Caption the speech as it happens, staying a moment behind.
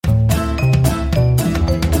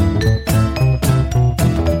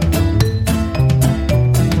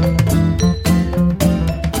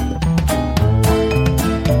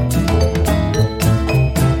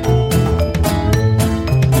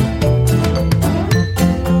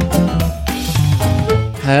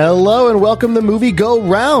Hello and welcome to Movie Go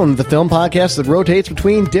Round, the film podcast that rotates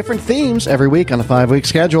between different themes every week on a 5-week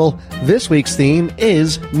schedule. This week's theme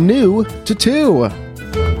is New to 2.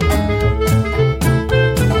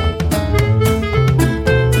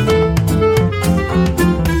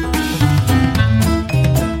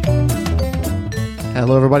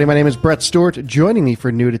 Hello, everybody. My name is Brett Stewart. Joining me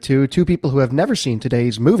for New to two people who have never seen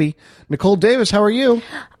today's movie. Nicole Davis, how are you?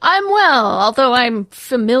 I'm well, although I'm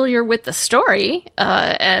familiar with the story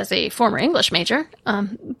as a former English major.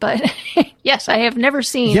 But yes, I have never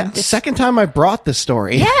seen. Yeah, this. Second time I brought this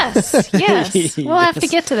story. Yes. We'll have to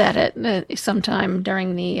get to that at sometime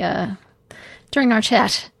during the during our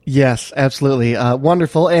chat. Yes, absolutely.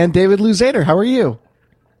 Wonderful. And David Luzader, how are you?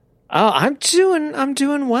 I'm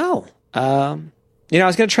doing well. I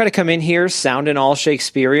was going to try to come in here sounding all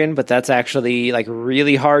Shakespearean, but that's actually like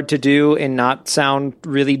really hard to do and not sound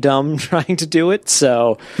really dumb trying to do it.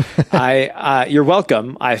 So you're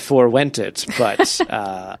welcome. I forewent it, but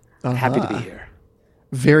happy to be here.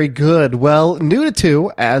 Very good. Well, New to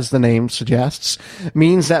 2, as the name suggests,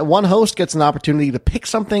 means that one host gets an opportunity to pick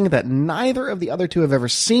something that neither of the other two have ever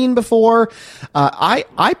seen before.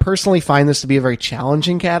 I personally find this to be a very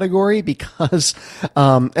challenging category because,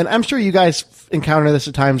 and I'm sure you guys encounter this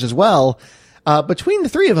at times as well, between the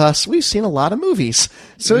three of us, we've seen a lot of movies.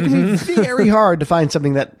 So it can be very hard to find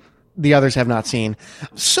something that the others have not seen.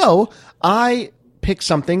 So I pick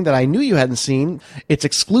something that I knew you hadn't seen. It's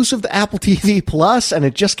exclusive to Apple TV Plus, and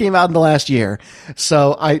it just came out in the last year.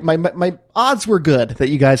 So my odds were good that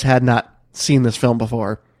you guys had not seen this film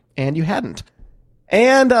before, and you hadn't.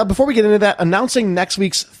 And before we get into that, announcing next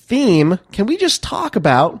week's theme, can we just talk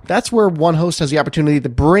about, that's where one host has the opportunity to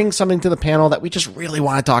bring something to the panel that we just really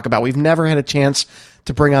want to talk about. We've never had a chance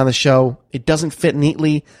to bring on the show. It doesn't fit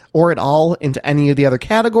neatly or at all into any of the other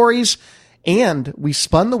categories. And we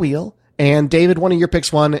spun the wheel. And David, one of your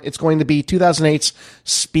picks won. It's going to be 2008's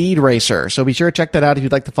Speed Racer. So be sure to check that out if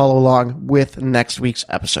you'd like to follow along with next week's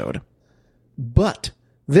episode. But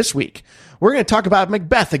this week, we're going to talk about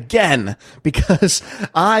Macbeth again, because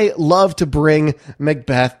I love to bring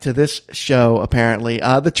Macbeth to this show, apparently.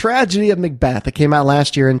 The Tragedy of Macbeth that came out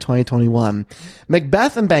last year in 2021.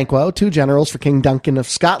 Macbeth and Banquo, two generals for King Duncan of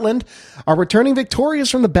Scotland, are returning victorious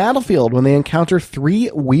from the battlefield when they encounter three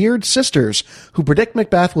weird sisters who predict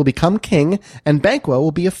Macbeth will become king and Banquo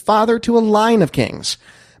will be a father to a line of kings.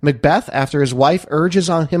 Macbeth, after his wife urges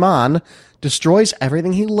him on, destroys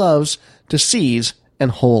everything he loves to seize and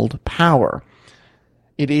hold power.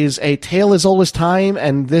 It is a tale as old as time,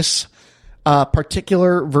 and this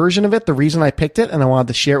particular version of it, the reason I picked it, and I wanted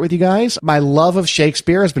to share it with you guys, my love of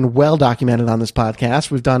Shakespeare has been well documented on this podcast.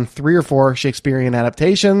 We've done 3 or 4 Shakespearean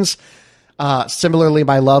adaptations. Similarly,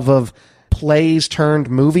 my love of plays turned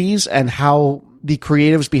movies and how the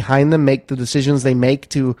creatives behind them make the decisions they make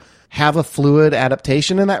to have a fluid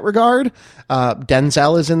adaptation in that regard.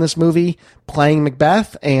 Denzel is in this movie playing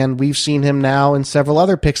Macbeth, and we've seen him now in several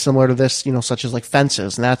other picks similar to this, such as like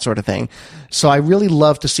Fences and that sort of thing. So I really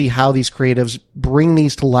love to see how these creatives bring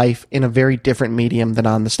these to life in a very different medium than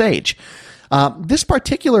on the stage. This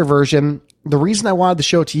particular version, the reason I wanted to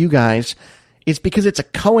show it to you guys is because it's a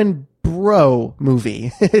Coen bro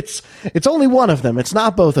movie. It's only one of them. It's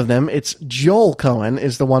not both of them. It's Joel Coen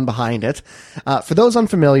is the one behind it. For those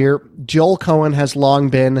unfamiliar, Joel Coen has long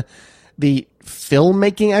been the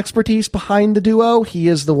filmmaking expertise behind the duo. He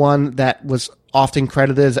is the one that was often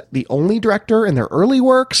credited as the only director in their early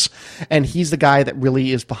works, and he's the guy that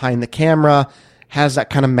really is behind the camera, has that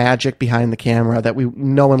kind of magic behind the camera that we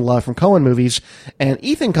know and love from Coen movies. And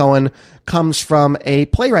Ethan Coen comes from a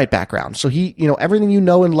playwright background. So he, everything you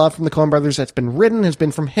know and love from the Coen brothers that's been written has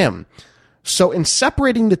been from him. So in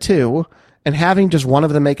separating the two and having just one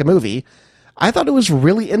of them make a movie, I thought it was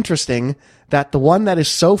really interesting that the one that is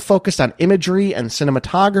so focused on imagery and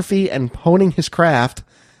cinematography and honing his craft,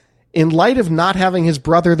 in light of not having his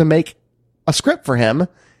brother to make a script for him,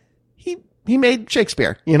 he made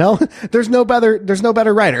Shakespeare, there's no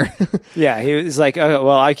better writer. Yeah. He was like, oh,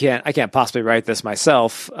 well, I can't possibly write this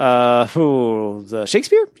myself. The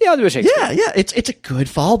Shakespeare? Yeah, I'll do a Shakespeare. Yeah. It's a good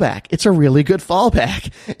fallback. It's a really good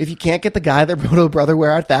fallback. If you can't get the guy that wrote O Brother,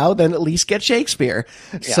 Where Art Thou, then at least get Shakespeare.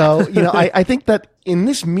 Yeah. So, I think that in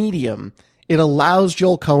this medium, it allows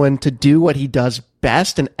Joel Coen to do what he does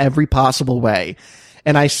best in every possible way.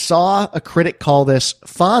 And I saw a critic call this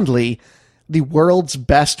fondly the world's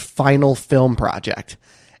best final film project.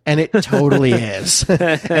 And it totally is.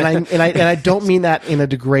 and I don't mean that in a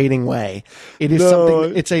degrading way. It is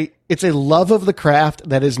something, it's a love of the craft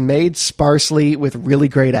that is made sparsely with really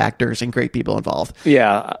great actors and great people involved.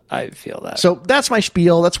 Yeah, I feel that. So that's my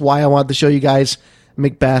spiel. That's why I wanted to show you guys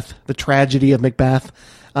Macbeth, the tragedy of Macbeth.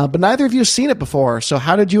 But neither of you have seen it before. So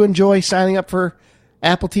how did you enjoy signing up for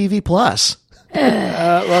Apple TV Plus?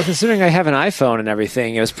 Well, considering I have an iPhone and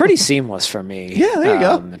everything, it was pretty seamless for me. Yeah, there you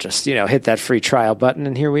go. Just, hit that free trial button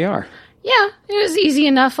and here we are. Yeah, it was easy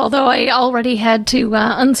enough, although I already had to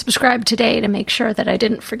unsubscribe today to make sure that I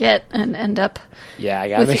didn't forget and end up I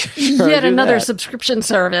gotta make with sure yet I do another that. subscription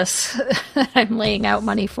service that I'm laying out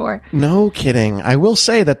money for. No kidding. I will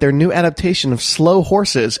say that their new adaptation of Slow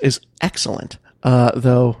Horses is excellent,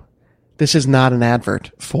 though this is not an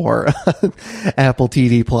advert for Apple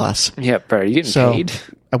TV Plus. Yep, bro, are you getting paid?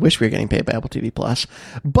 I wish we were getting paid by Apple TV Plus,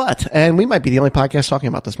 and we might be the only podcast talking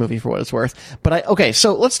about this movie for what it's worth. Okay,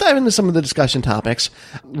 so let's dive into some of the discussion topics.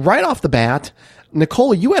 Right off the bat,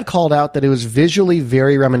 Nicole, you had called out that it was visually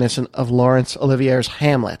very reminiscent of Laurence Olivier's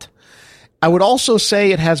Hamlet. I would also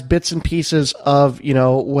say it has bits and pieces of,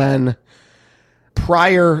 when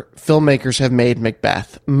prior filmmakers have made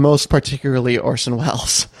Macbeth, most particularly Orson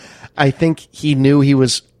Welles. I think he knew he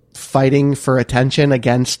was fighting for attention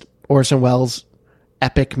against Orson Welles'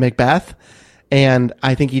 epic Macbeth, and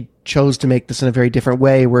I think he chose to make this in a very different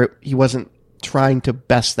way where he wasn't trying to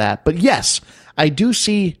best that. But yes, I do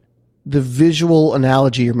see the visual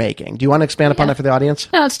analogy you're making. Do you want to expand upon that for the audience?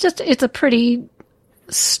 No, it's a pretty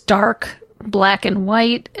stark black and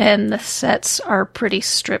white, and the sets are pretty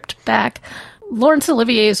stripped back. Laurence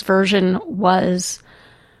Olivier's version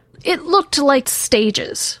it looked like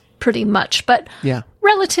stages, pretty much, but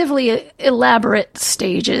relatively elaborate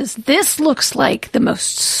stages. This looks like the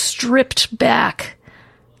most stripped back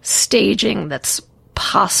staging that's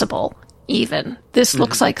possible, even. This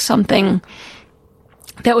looks like something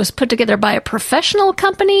that was put together by a professional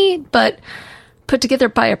company, but put together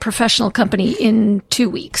by a professional company in 2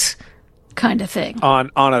 weeks, kind of thing.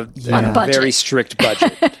 On a budget. very strict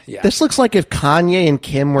budget. Yeah. This looks like if Kanye and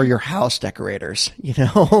Kim were your house decorators,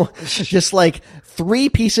 just like 3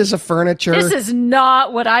 pieces of furniture. This is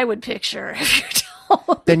not what I would picture if you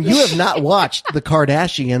told Then you have not watched The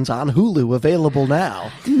Kardashians on Hulu, available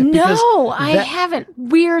now. No, I haven't.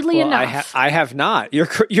 Weirdly enough. I have not. You're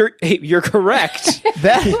correct. You are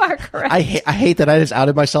correct. I hate that I just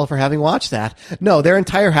outed myself for having watched that. No, their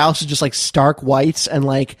entire house is just like stark whites and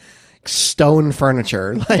like stone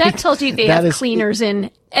furniture. That tells you they have cleaners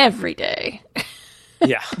in every day.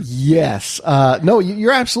 Yeah. Yes. No,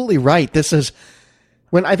 you're absolutely right. This is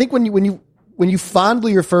when you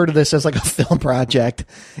fondly refer to this as like a film project,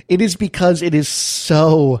 it is because it is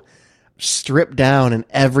so stripped down in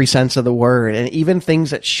every sense of the word, and even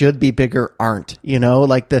things that should be bigger aren't.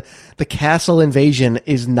 Like the castle invasion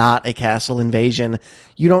is not a castle invasion.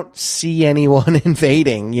 You don't see anyone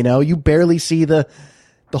invading. You barely see the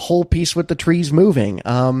whole piece with the trees moving.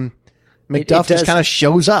 Macduff just kind of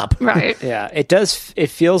shows up. Right. Yeah, it does. It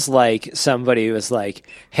feels like somebody was like,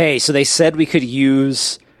 hey, so they said we could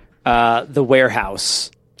use the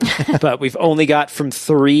warehouse, but we've only got from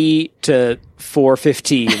 3 to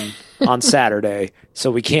 4:15 on Saturday, so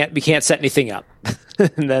we can't set anything up.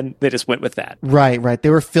 And then they just went with that. Right. They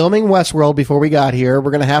were filming Westworld before we got here.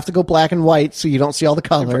 We're going to have to go black and white so you don't see all the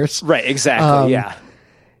colors. Right, exactly, yeah.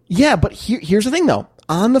 Yeah, but here's the thing, though.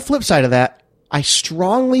 On the flip side of that, I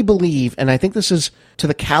strongly believe, and I think this is to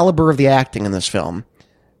the caliber of the acting in this film,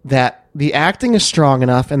 that the acting is strong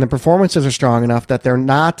enough and the performances are strong enough that they're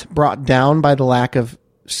not brought down by the lack of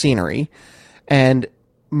scenery. And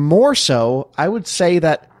more so, I would say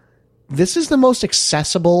that this is the most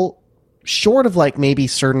accessible, short of like maybe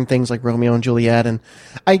certain things like Romeo and Juliet. And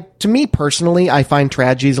to me personally, I find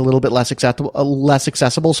tragedies a little bit less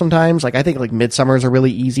accessible sometimes. Like I think like Midsummer is a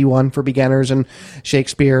really easy one for beginners and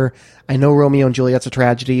Shakespeare. I know Romeo and Juliet's a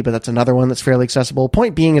tragedy, but that's another one that's fairly accessible.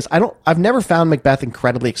 Point being is I've never found Macbeth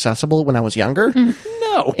incredibly accessible when I was younger.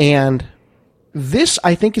 No. And this,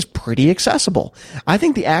 I think, is pretty accessible. I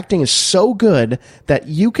think the acting is so good that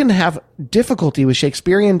you can have difficulty with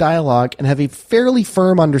Shakespearean dialogue and have a fairly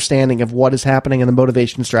firm understanding of what is happening and the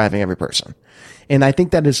motivations driving every person. And I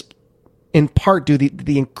think that is in part due to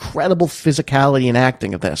the incredible physicality and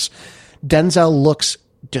acting of this. Denzel looks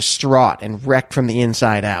distraught and wrecked from the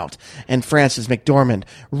inside out. And Frances McDormand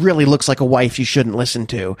really looks like a wife you shouldn't listen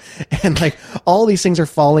to. And like all these things are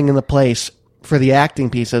falling into place for the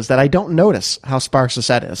acting pieces that I don't notice how sparse the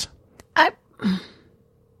set is.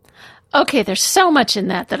 Okay, there's so much in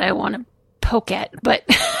that I want to poke at, but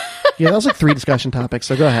Yeah, that was like 3 discussion topics,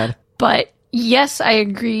 so go ahead. But yes, I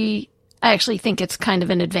agree. I actually think it's kind of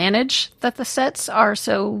an advantage that the sets are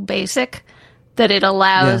so basic that it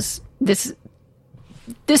allows this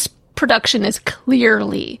production is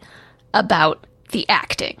clearly about the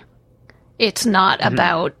acting. It's not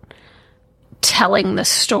about telling the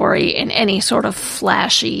story in any sort of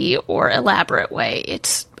flashy or elaborate way.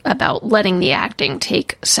 It's about letting the acting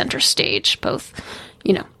take center stage, both,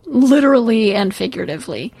 literally and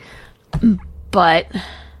figuratively. But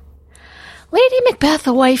Lady Macbeth,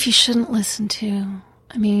 a wife you shouldn't listen to.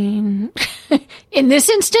 I mean, in this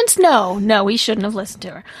instance, no, he shouldn't have listened to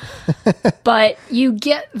her. But you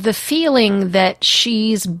get the feeling that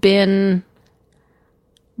she's been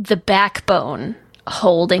the backbone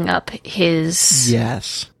holding up his...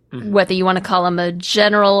 Yes. Whether you want to call him a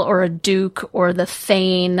general or a duke or the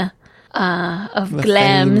Thane of The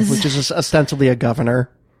Glamis. Thane, which is ostensibly a governor.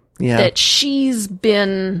 Yeah. That she's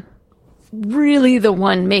been really the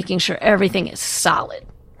one making sure everything is solid,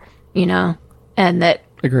 and that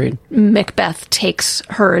Agreed. Macbeth takes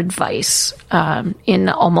her advice in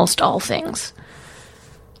almost all things.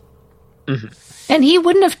 Mm-hmm. And he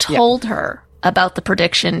wouldn't have told her about the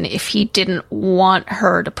prediction if he didn't want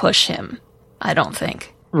her to push him, I don't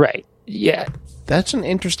think. Right. Yeah. That's an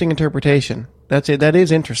interesting interpretation. That's it. That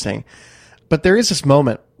is interesting. But there is this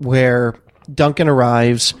moment where Duncan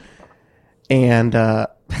arrives and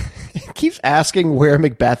keeps asking where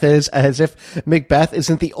Macbeth is, as if Macbeth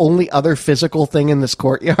isn't the only other physical thing in this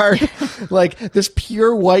courtyard. Like this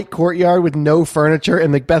pure white courtyard with no furniture,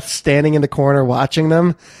 and Macbeth standing in the corner watching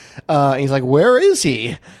them. He's like, where is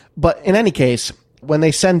he? But in any case, when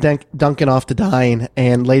they send Duncan off to dine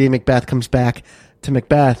and Lady Macbeth comes back to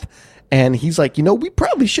Macbeth, and he's like, we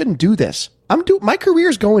probably shouldn't do this. My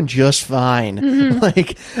career's going just fine. Mm-hmm.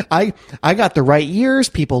 Like, I got the right years.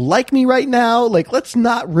 People like me right now. Like, let's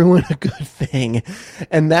not ruin a good thing.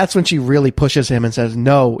 And that's when she really pushes him and says,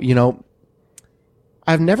 no,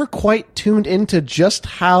 I've never quite tuned into just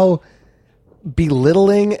how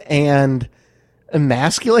belittling and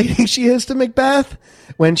emasculating she is to Macbeth,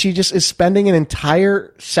 when she just is spending an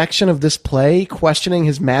entire section of this play questioning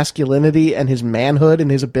his masculinity and his manhood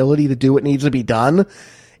and his ability to do what needs to be done.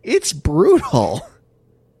 It's brutal.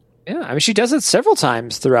 Yeah, I mean, she does it several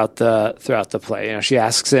times throughout the play. She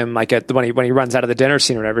asks him when he runs out of the dinner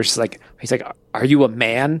scene or whatever. He's like, "Are you a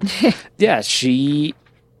man?" Yeah, he's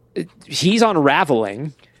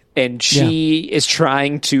unraveling, and she is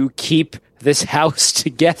trying to keep this house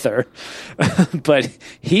together, but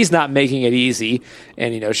he's not making it easy.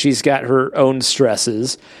 And she's got her own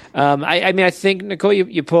stresses. I think, Nicole,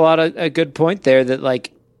 you pull out a good point there, that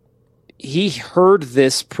like, he heard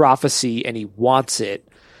this prophecy and he wants it.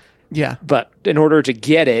 Yeah. But in order to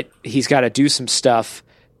get it, he's got to do some stuff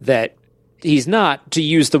that he's not, to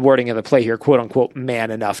use the wording of the play here, quote unquote,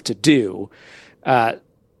 man enough to do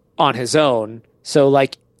on his own. So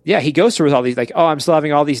like, yeah, he goes through with all these, like, oh, I'm still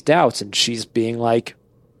having all these doubts. And she's being like,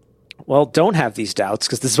 well, don't have these doubts,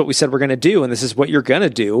 because this is what we said we're going to do. And this is what you're going to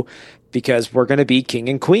do, because we're going to be king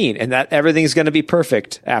and queen, and that everything's going to be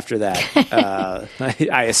perfect after that.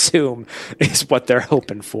 I assume is what they're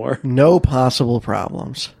hoping for. No possible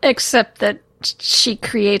problems. Except that she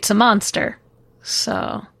creates a monster.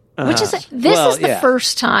 So, which is, this is the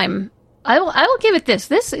first time I will give it this.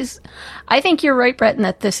 This is, I think you're right, Brett, in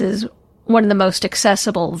that this is one of the most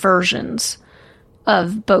accessible versions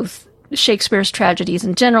of both Shakespeare's tragedies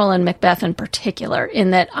in general and Macbeth in particular,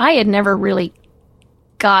 in that I had never really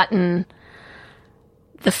gotten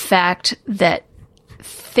the fact that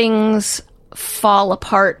things fall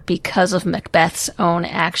apart because of Macbeth's own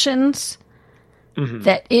actions. Mm-hmm.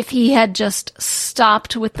 That if he had just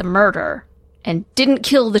stopped with the murder and didn't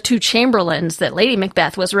kill the two chamberlains that Lady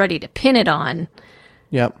Macbeth was ready to pin it on,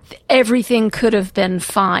 yep, everything could have been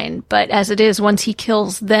fine. But as it is, once he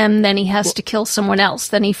kills them, then he has to kill someone else.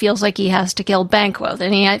 Then he feels like he has to kill Banquo.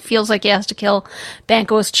 Then he feels like he has to kill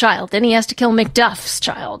Banquo's child. Then he has to kill Macduff's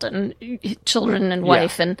child and children and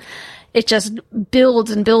wife. Yeah. And it just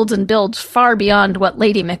builds and builds and builds far beyond what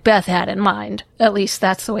Lady Macbeth had in mind. At least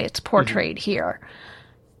that's the way it's portrayed here.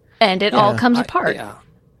 And it all comes apart.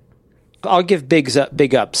 I'll give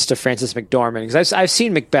big ups to Frances McDormand, because I've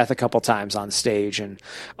seen Macbeth a couple times on stage, and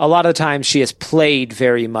a lot of the times she has played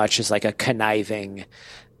very much as like a conniving,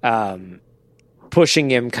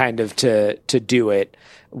 pushing him kind of to do it,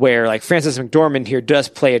 where like Frances McDormand here does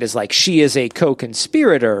play it as like she is a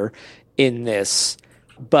co-conspirator in this,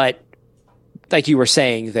 but like you were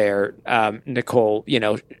saying there, Nicole,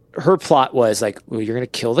 her plot was like, well, you're going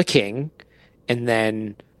to kill the king, and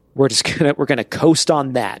then we're going to coast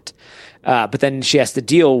on that. But then she has to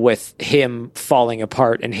deal with him falling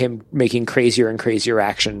apart and him making crazier and crazier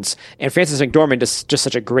actions. And Frances McDormand does just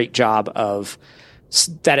such a great job of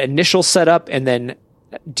that initial setup, and then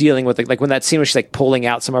dealing with like when that scene was she's like pulling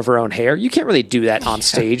out some of her own hair. You can't really do that on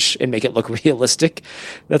stage and make it look realistic.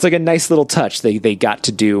 That's like a nice little touch they got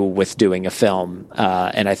to do with doing a film,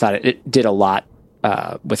 and I thought it did a lot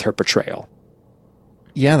with her portrayal.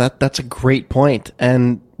 Yeah, that's a great point.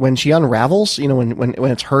 And when she unravels, when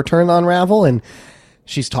it's her turn to unravel and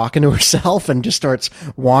she's talking to herself and just starts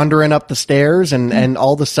wandering up the stairs and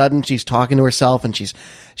all of a sudden she's talking to herself and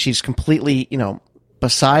she's completely,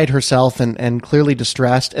 beside herself and clearly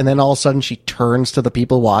distressed. And then all of a sudden she turns to the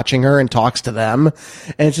people watching her and talks to them.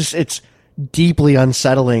 And it's deeply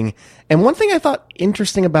unsettling. And one thing I thought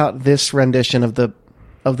interesting about this rendition of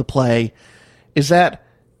the play is that,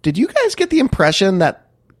 did you guys get the impression that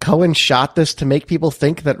Cohen shot this to make people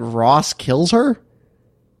think that Ross kills her?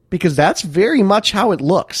 Because that's very much how it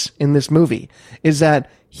looks in this movie, is that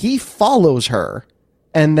he follows her,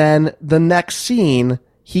 and then the next scene,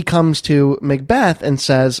 he comes to Macbeth and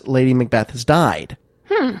says, Lady Macbeth has died.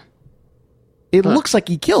 It looks like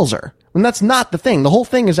he kills her. And that's not the thing. The whole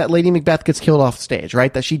thing is that Lady Macbeth gets killed off stage,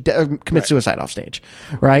 right? That she commits suicide off stage,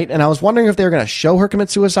 right? And I was wondering if they were going to show her commit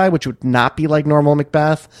suicide, which would not be like normal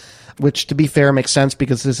Macbeth, which, to be fair, makes sense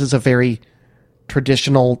because this is a very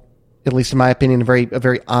traditional, at least in my opinion, a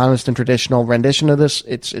very honest and traditional rendition of this.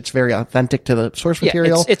 It's very authentic to the source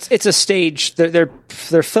material. It's a stage. They're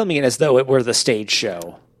filming it as though it were the stage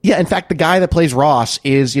show. Yeah, in fact, the guy that plays Ross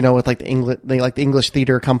is, with like the English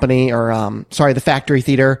Theater Company or, the Factory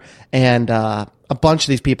Theater, and a bunch of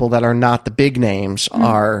these people that are not the big names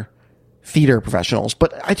are theater professionals.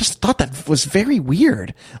 But I just thought that was very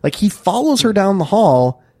weird. Like, he follows her down the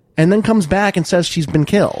hall and then comes back and says she's been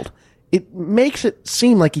killed. It makes it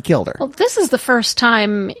seem like he killed her. Well, this is the first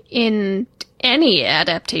time in any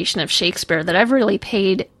adaptation of Shakespeare that I've really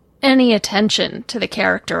paid any attention to the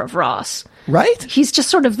character of Ross. Right? He's just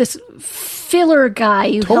sort of this filler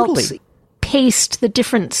guy who helps paste the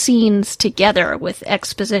different scenes together with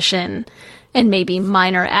exposition and maybe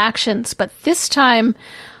minor actions. But this time,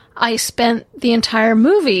 I spent the entire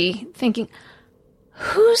movie thinking,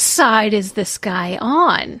 whose side is this guy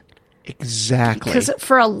on? Exactly. Because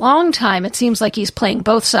for a long time, it seems like he's playing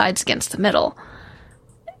both sides against the middle.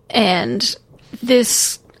 And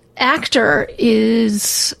this actor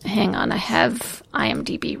is, hang on, I have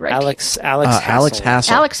IMDb right. Alex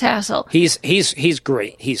Hassel. Alex Hassel. He's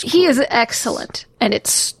great. He is excellent, and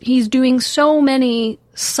he's doing so many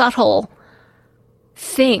subtle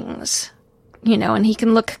things, and he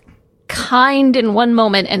can look kind in one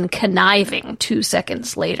moment and conniving 2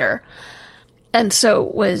 seconds later. And so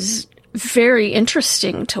it was very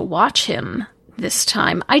interesting to watch him this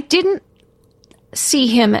time. I didn't see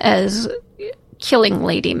him as killing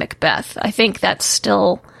Lady Macbeth. I think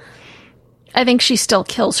she still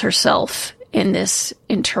kills herself in this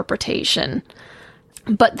interpretation.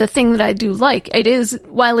 But the thing that I do like,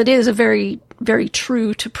 while it is a very, very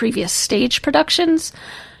true to previous stage productions,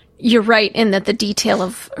 you're right in that the detail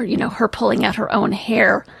of, her pulling out her own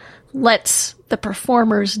hair lets the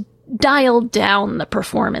performers dial down the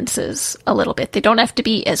performances a little bit. They don't have to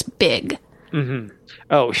be as big. Mm-hmm.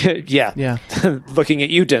 Oh, yeah. Yeah. Looking at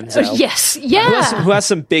you, Denzel. Yes, yeah. Who has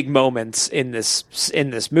some big moments in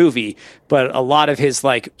this movie, but a lot of his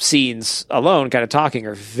scenes alone kind of talking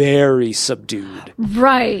are very subdued.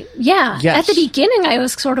 Right. Yeah. Yes. At the beginning, I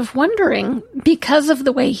was sort of wondering, because of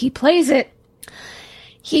the way he plays it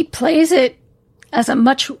as a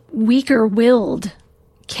much weaker-willed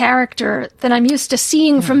character than I'm used to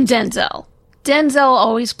seeing from Denzel. Denzel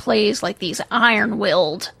always plays like these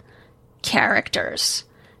iron-willed characters.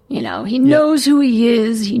 He knows who he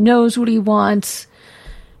is, he knows what he wants,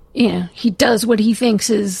 he does what he thinks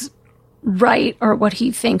is right or what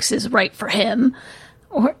he thinks is right for him.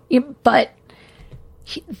 But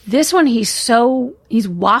this one, he's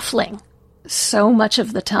waffling so much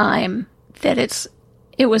of the time that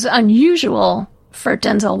it was unusual for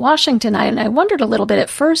Denzel Washington. And I wondered a little bit at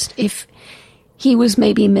first if he was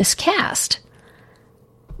maybe miscast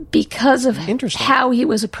because of how he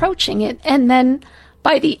was approaching it. And then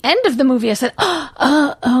by the end of the movie, I said,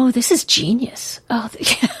 oh, this is genius. Oh,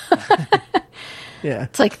 yeah.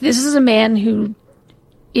 It's like, this is a man who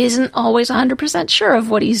isn't always 100% sure of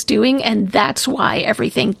what he's doing, and that's why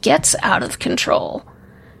everything gets out of control.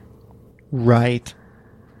 Right.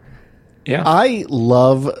 Yeah. I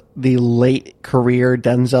love the late career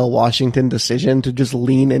Denzel Washington decision to just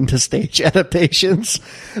lean into stage adaptations.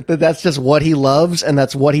 That's just what he loves, and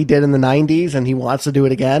that's what he did in the 90s, and he wants to do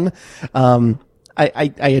it again.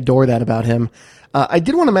 I adore that about him. I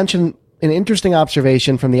did want to mention an interesting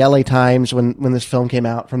observation from the LA Times when this film came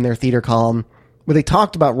out, from their theater column, where they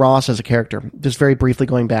talked about Ross as a character, just very briefly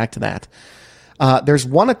going back to that. There's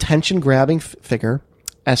one attention-grabbing figure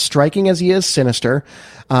as striking as he is sinister,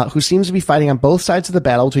 who seems to be fighting on both sides of the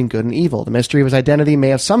battle between good and evil. The mystery of his identity may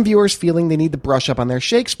have some viewers feeling they need to brush up on their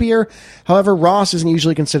Shakespeare. However, Ross isn't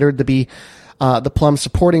usually considered to be the plum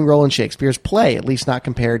supporting role in Shakespeare's play, at least not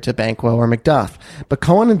compared to Banquo or Macduff. But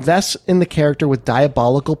Cohen invests in the character with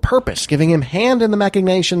diabolical purpose, giving him hand in the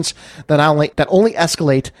machinations that only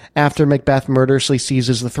escalate after Macbeth murderously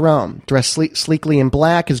seizes the throne. Dressed sleekly in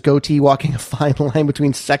black, his goatee walking a fine line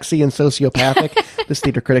between sexy and sociopathic. This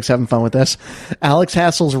theater critic's having fun with this. Alex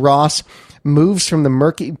Hassel's Ross moves from the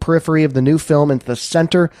murky periphery of the new film into the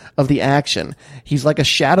center of the action. He's like a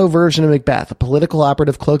shadow version of Macbeth, a political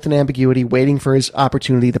operative cloaked in ambiguity, waiting for his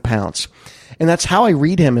opportunity to pounce. And that's how I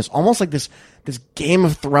read him, as almost like this Game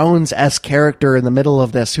of Thrones-esque character in the middle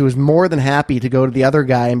of this, who is more than happy to go to the other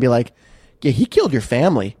guy and be like, yeah, he killed your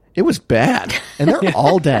family. It was bad. And they're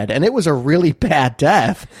all dead. And it was a really bad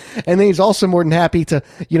death. And then he's also more than happy to,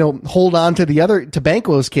 hold on to to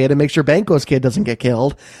Banquo's kid and make sure Banquo's kid doesn't get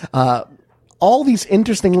killed. All these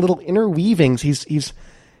interesting little interweavings.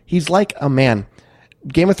 He's like a man.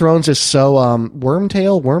 Game of Thrones is so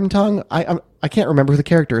Wormtongue. I can't remember who the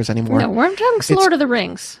character is anymore. No, Wormtongue's Lord of the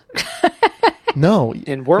Rings. No,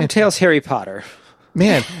 in Wormtail's Harry Potter.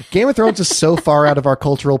 Man, Game of Thrones is so far out of our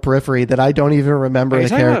cultural periphery that I don't even remember the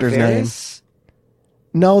character's name.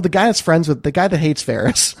 No, the guy that's friends with the guy that hates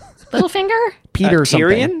Varys. Littlefinger? Peter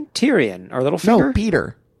something. Tyrion or Littlefinger? No,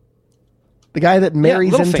 Peter. The guy that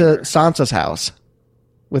marries into Sansa's house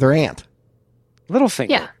with her aunt. Littlefinger.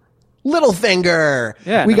 Yeah. Littlefinger.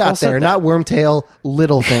 Yeah, we got there. Not Wormtail,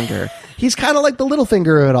 Littlefinger. He's kind of like the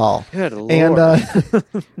Littlefinger of it all. Good Lord. And,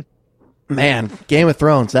 man, Game of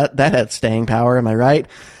Thrones, that had staying power, am I right?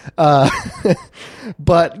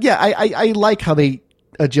 But yeah, I like how they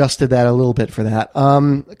adjusted that a little bit for that.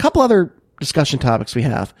 A couple other discussion topics we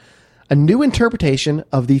have. A new interpretation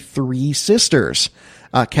of the Three Sisters.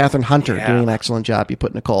 Catherine Hunter doing an excellent job. You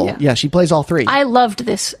put Nicole. Yeah, she plays all three. I loved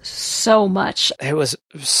this so much. It was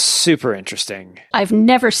super interesting. I've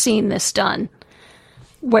never seen this done,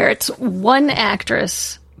 where it's one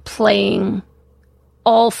actress playing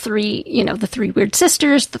all three, the three weird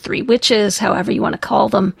sisters, the three witches, however you want to call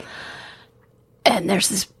them. And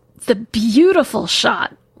there's the beautiful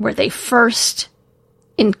shot where they first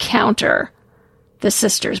encounter the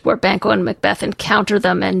sisters, where Banquo and Macbeth encounter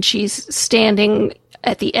them, and she's standing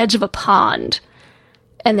at the edge of a pond,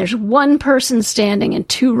 and there's one person standing and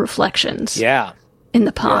two reflections in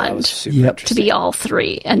the pond to be all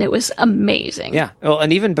three, and it was amazing. Yeah. Well,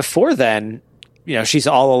 and even before then, she's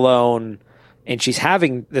all alone, and she's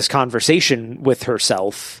having this conversation with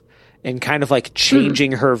herself and kind of like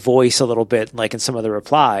changing her voice a little bit, like in some of the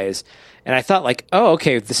replies. And I thought like, oh,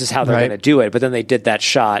 okay, this is how they're going to do it. But then they did that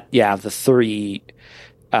shot, of the three,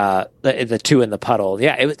 the two in the puddle.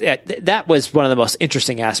 That was one of the most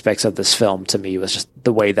interesting aspects of this film to me, was just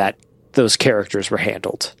the way that those characters were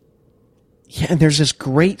handled. Yeah, and there's this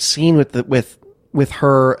great scene with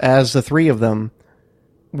her as the three of them,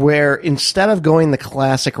 where instead of going the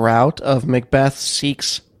classic route of Macbeth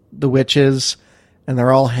seeks the witches and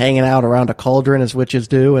they're all hanging out around a cauldron as witches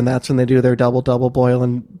do, and that's when they do their double boil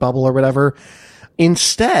and bubble or whatever.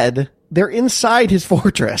 Instead, they're inside his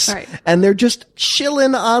fortress, and they're just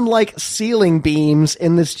chilling on like ceiling beams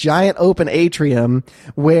in this giant open atrium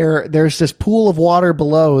where there's this pool of water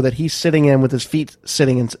below that he's sitting in with his feet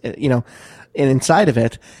sitting in, inside of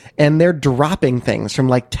it, and they're dropping things from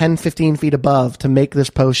like 10, 15 feet above to make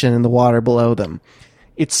this potion in the water below them.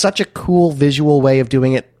 It's such a cool visual way of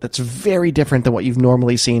doing it that's very different than what you've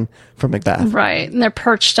normally seen from Macbeth. Right. And they're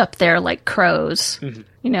perched up there like crows,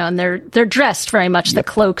 and they're dressed very much. The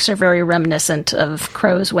cloaks are very reminiscent of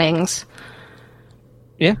crows' wings.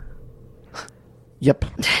 Yeah. Yep.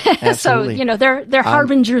 Absolutely. So, they're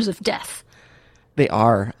harbingers of death. They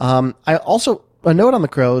are. I also, a note on the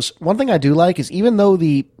crows, one thing I do like is even though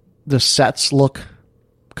the sets look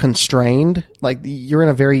constrained, like you're in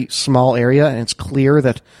a very small area and it's clear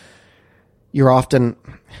that you're often,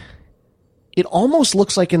 it almost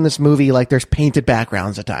looks like in this movie like there's painted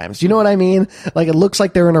backgrounds at times. You know what I mean? Like it looks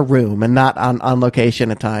like they're in a room and not on location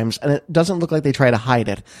at times, and it doesn't look like they try to hide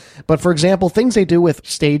it. But for example, things they do with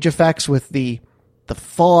stage effects with the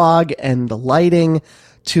fog and the lighting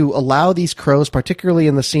to allow these crows, particularly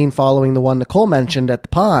in the scene following the one Nicole mentioned at the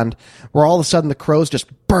pond, where all of a sudden the crows just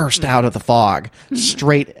burst out of the fog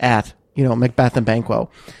straight at, Macbeth and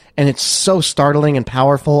Banquo. And it's so startling and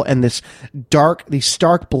powerful. And these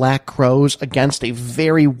stark black crows against a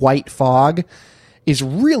very white fog is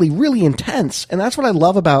really, really intense. And that's what I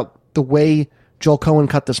love about the way Joel Cohen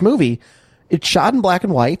cut this movie. It's shot in black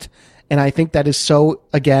and white. And I think that is so,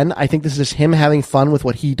 again, I think this is him having fun with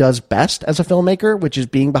what he does best as a filmmaker, which is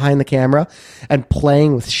being behind the camera and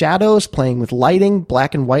playing with shadows, playing with lighting.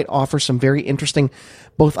 Black and white offers some very interesting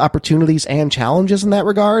both opportunities and challenges in that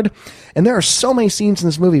regard. And there are so many scenes in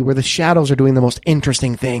this movie where the shadows are doing the most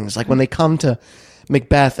interesting things. Like when they come to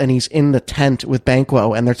Macbeth and he's in the tent with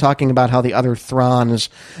Banquo and they're talking about how the other Thrawn is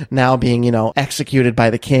now being, executed by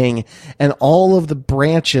the king, and all of the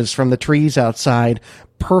branches from the trees outside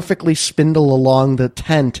perfectly spindle along the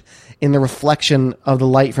tent in the reflection of the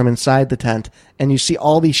light from inside the tent. And you see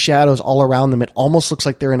all these shadows all around them. It almost looks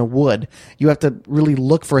like they're in a wood. You have to really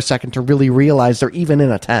look for a second to really realize they're even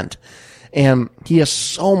in a tent. And he has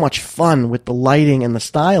so much fun with the lighting and the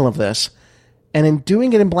style of this. And in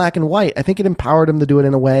doing it in black and white, I think it empowered him to do it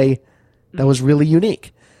in a way that was really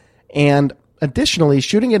unique. And additionally,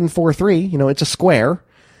 shooting it in 4:3, it's a square,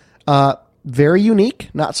 very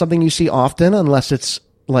unique, not something you see often unless it's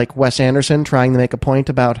like Wes Anderson trying to make a point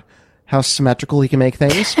about how symmetrical he can make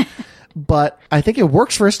things. But I think it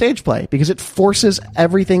works for a stage play because it forces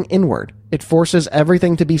everything inward. It forces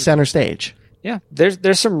everything to be center stage. Yeah,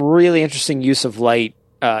 there's some really interesting use of light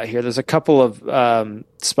here. There's a couple of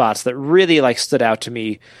spots that really stood out to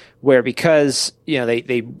me where, because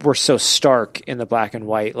they were so stark in the black and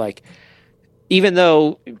white, even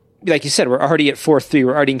though, like you said, we're already at 4:3,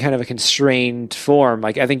 we're already in kind of a constrained form.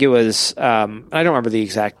 I think it was I don't remember the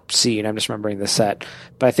exact scene, I'm just remembering the set,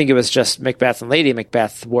 but I think it was just Macbeth and Lady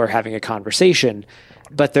Macbeth were having a conversation,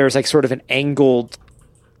 but there's sort of an angled,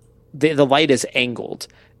 the light is angled,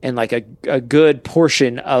 and a good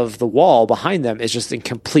portion of the wall behind them is just in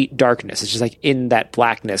complete darkness. It's just in that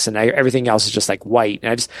blackness, and everything else is just white.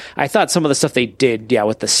 And I thought some of the stuff they did,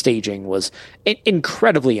 with the staging was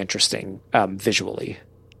incredibly interesting visually.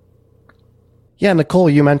 Yeah, Nicole,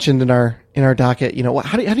 you mentioned in our docket,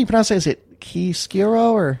 how do you pronounce it? Is it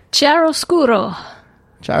chiaroscuro or Chiaroscuro?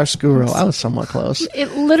 Chiaroscuro. I was somewhat close.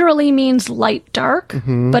 It literally means light dark,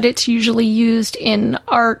 but it's usually used in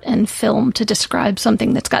art and film to describe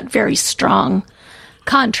something that's got very strong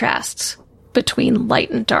contrasts between light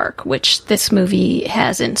and dark, which this movie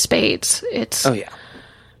has in spades. It's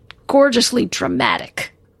gorgeously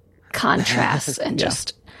dramatic contrasts and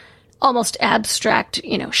just almost abstract,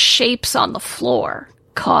 shapes on the floor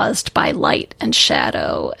caused by light and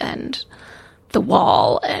shadow and the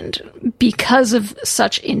wall. And because of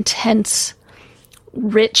such intense,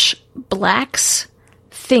 rich blacks,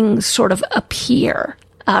 things sort of appear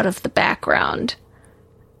out of the background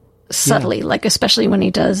subtly, especially when he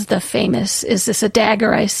does the famous, "Is this a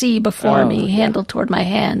dagger I see before me, handled toward my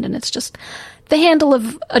hand?" And it's just the handle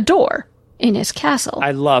of a door in his castle.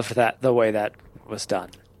 I loved the way that was done.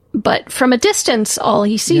 But from a distance, all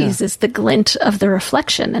he sees is the glint of the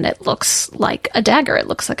reflection, and it looks like a dagger. It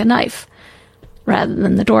looks like a knife rather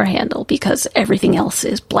than the door handle, because everything else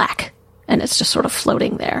is black, and it's just sort of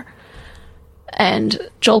floating there. And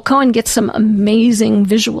Joel Cohen gets some amazing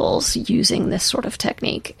visuals using this sort of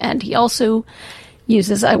technique. And he also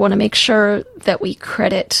uses, I want to make sure that we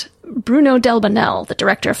credit Bruno Delbonnel, the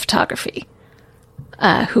director of photography,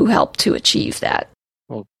 who helped to achieve that.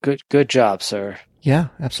 Well, good job, sir. Yeah,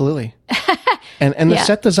 absolutely. And the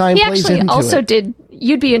set design plays into it. He actually also did,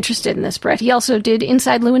 you'd be interested in this, Brett, he also did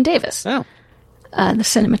Inside Llewyn Davis. Oh. The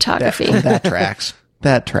cinematography. That tracks.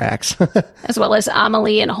 That tracks. As well as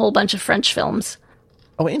Amelie and a whole bunch of French films.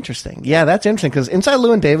 Oh, interesting. Yeah, that's interesting, because Inside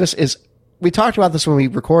Llewyn Davis is, we talked about this when we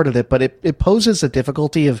recorded it, but it poses a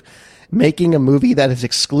difficulty of making a movie that is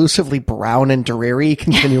exclusively brown and dreary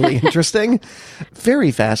continually interesting.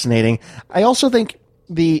 Very fascinating. I also think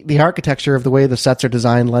the architecture of the way the sets are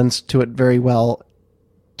designed lends to it very well,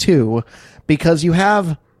 too, because you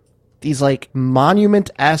have these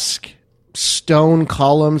monument-esque stone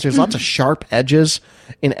columns. There's lots of sharp edges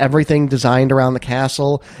in everything designed around the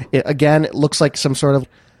castle. It looks like some sort of,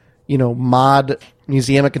 mod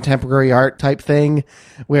Museum of Contemporary Art type thing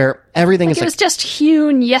where everything is it was just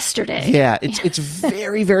hewn yesterday. Yeah, it's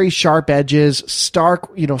very, very sharp edges,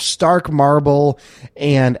 stark marble,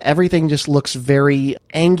 and everything just looks very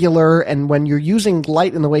angular. And when you're using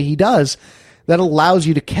light in the way he does, that allows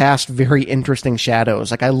you to cast very interesting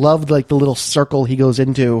shadows. I love the little circle he goes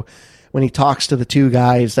into when he talks to the two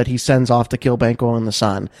guys that he sends off to kill Banquo and the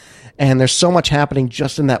Sun. And there's so much happening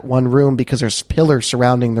just in that one room because there's pillars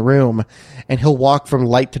surrounding the room, and he'll walk from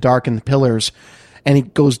light to dark in the pillars, and he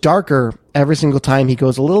goes darker every single time he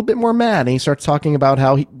goes a little bit more mad, and he starts talking about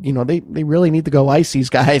how they really need to go ice these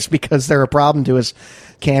guys because they're a problem to his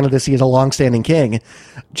candidacy as a long-standing king.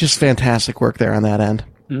 Just fantastic work there on that end.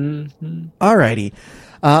 Mm-hmm. Alrighty.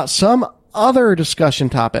 Some other discussion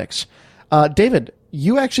topics. David,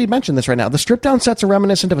 you actually mentioned this right now. The stripped down sets are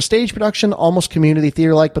reminiscent of a stage production, almost community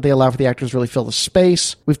theater-like, but they allow for the actors to really fill the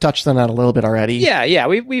space. We've touched on that a little bit already. Yeah.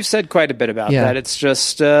 We've said quite a bit about that. It's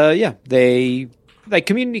just, they like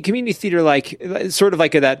community theater, like sort of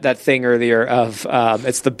like that thing earlier of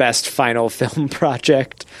it's the best final film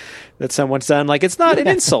project that someone's done. Like, it's not an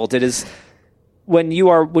insult. It is when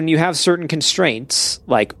you have certain constraints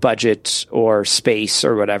like budget or space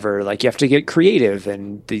or whatever. Like, you have to get creative,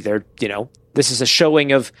 and they're this is a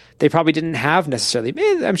showing of, they probably didn't have necessarily,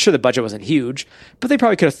 I'm sure the budget wasn't huge, but they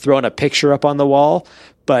probably could have thrown a picture up on the wall,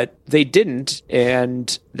 but they didn't.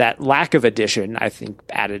 And that lack of addition, I think,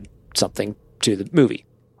 added something to the movie.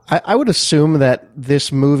 I would assume that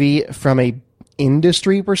this movie, from a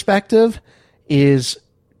industry perspective, is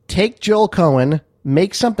take Joel Coen,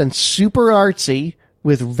 make something super artsy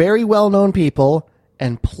with very well-known people,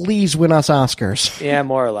 and please win us Oscars. Yeah,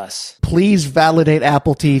 more or less. Please validate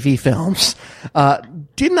Apple TV films.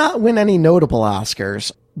 Did not win any notable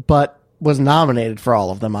Oscars, but was nominated for all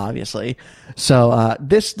of them, obviously. So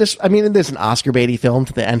this, I mean, it is an Oscar baity film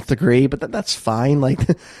to the nth degree, but that's fine. Like,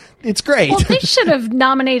 it's great. Well, they should have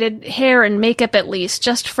nominated hair and makeup at least,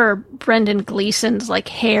 just for Brendan Gleeson's like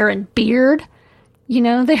hair and beard.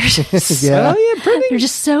 They're just, they're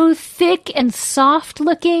just so thick and soft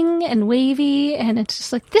looking and wavy, and it's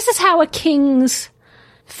just like, this is how a king's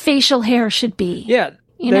facial hair should be. Yeah.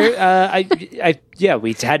 We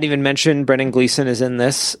hadn't even mentioned Brendan Gleeson is in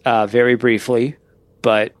this very briefly,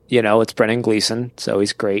 but it's Brendan Gleeson, so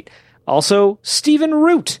he's great. Also, Stephen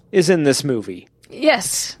Root is in this movie.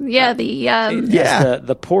 Yes. Yeah.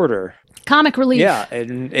 The porter. Comic relief. Yeah.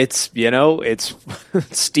 And it's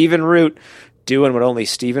Stephen Root doing what only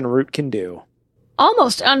Stephen Root can do.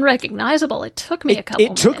 Almost unrecognizable. It took me a couple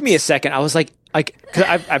minutes. It took me a second. I was like, cause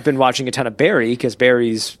I've been watching a ton of Barry, because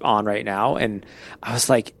Barry's on right now, and I was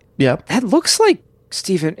like, yeah, that looks like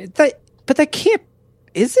Stephen, but that can't,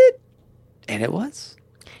 is it? And it was.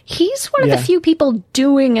 He's one of the few people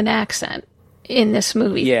doing an accent in this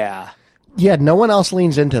movie. Yeah. Yeah, no one else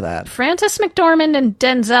leans into that. Frances McDormand and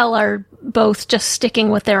Denzel are both just sticking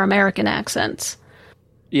with their American accents.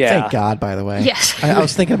 Yeah. Thank God, by the way. Yes. I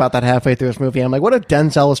was thinking about that halfway through this movie. I'm like, what if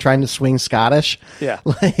Denzel was trying to swing Scottish? Yeah.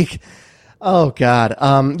 Like, oh God.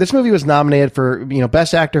 This movie was nominated for,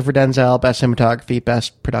 Best Actor for Denzel, Best Cinematography,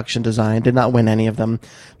 Best Production Design. Did not win any of them.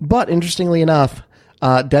 But interestingly enough,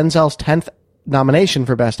 Denzel's 10th nomination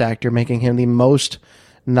for Best Actor, making him the most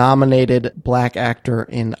nominated black actor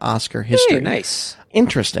in Oscar history. Hey, nice.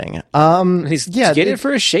 Interesting. He's getting it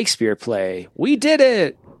for a Shakespeare play. We did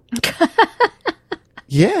it.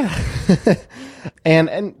 Yeah.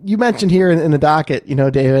 and you mentioned here in the docket,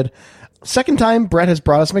 David, second time Brett has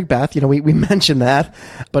brought us Macbeth. We mentioned that,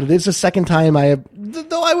 but it is the second time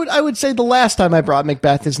though I would say the last time I brought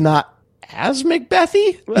Macbeth is not as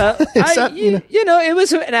Macbethy. Well, it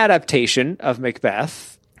was an adaptation of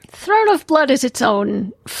Macbeth. Throne of Blood is its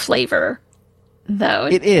own flavor, though.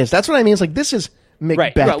 It is. That's what I mean. It's like, this is Macbethy.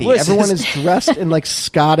 Right. Well, everyone is dressed in like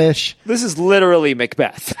Scottish. This is literally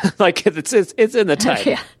Macbeth. Like, it's in the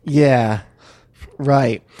title. Yeah.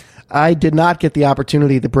 Right. I did not get the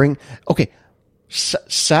opportunity to bring. Okay.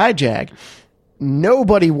 Side jag.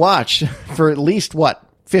 Nobody watched for at least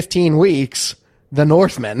 15 weeks The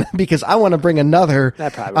Northman, because I want to bring another.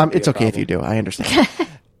 That probably it's okay if you do. I understand.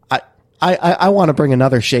 I want to bring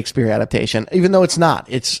another Shakespeare adaptation, even though it's not.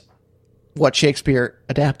 It's what Shakespeare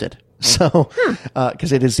adapted. So,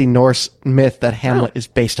 because it is the Norse myth that Hamlet is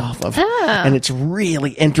based off of. And it's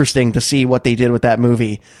really interesting to see what they did with that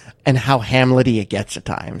movie and how Hamlet-y it gets at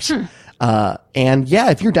times. And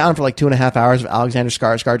yeah, if you're down for like 2.5 hours of Alexander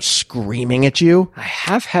Skarsgård screaming at you. I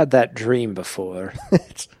have had that dream before.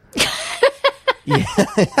 Yeah.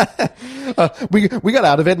 We got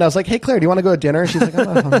out of it and I was like, hey, Claire, do you want to go to dinner? And she's like,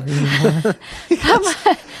 I'm not hungry anymore.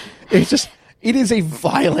 It is a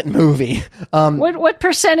violent movie. What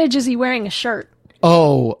percentage is he wearing a shirt?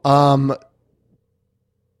 Oh,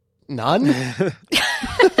 none.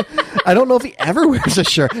 I don't know if he ever wears a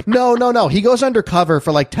shirt. No. He goes undercover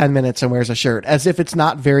for like 10 minutes and wears a shirt, as if it's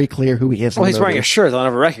not very clear who he is. Well, he's wearing a shirt. They'll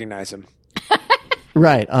never recognize him.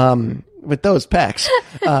 Right. With those pecs.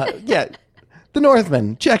 Yeah. The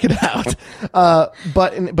Northman. Check it out.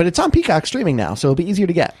 But it's on Peacock streaming now, so it'll be easier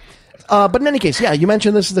to get. But in any case, yeah, you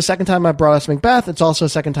mentioned this is the second time I brought us Macbeth. It's also the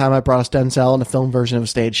second time I brought us Denzel in a film version of a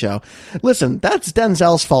stage show. Listen, that's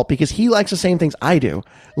Denzel's fault because he likes the same things I do.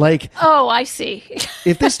 Like, oh, I see.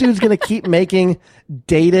 If this dude's going to keep making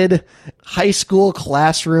dated high school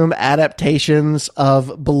classroom adaptations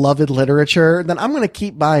of beloved literature, then I'm going to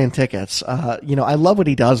keep buying tickets. I love what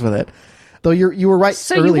he does with it. Though you were right.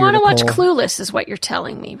 So earlier, you want to watch Nicole. Clueless, is what you're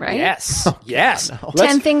telling me, right? Yes. Yes.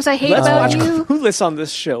 10 things I hate let's about watch you. Clueless on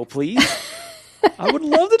this show, please. I would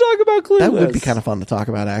love to talk about Clueless. That would be kind of fun to talk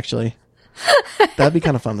about, actually. That'd be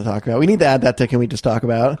kind of fun to talk about. We need to add that to Can We Just Talk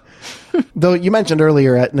About? Though you mentioned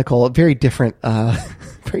earlier, Nicole, a very different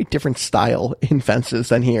style in Fences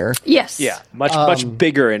than here. Yes. Yeah, much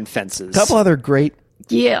bigger in Fences. A couple other great.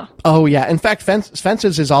 Yeah. Oh yeah. In fact,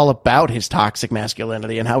 Fences is all about his toxic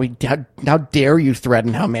masculinity and how dare you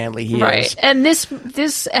threaten how manly he Right. is. And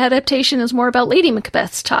this adaptation is more about Lady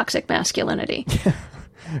Macbeth's toxic masculinity.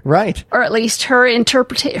 Right. Or at least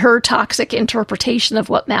her toxic interpretation of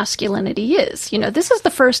what masculinity is. You know, this is the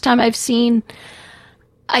first time I've seen,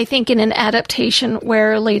 I think, in an adaptation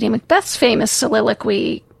where Lady Macbeth's famous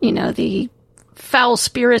soliloquy, you know, the foul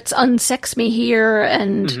spirits unsex me here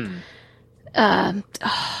and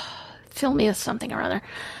fill me with something or other.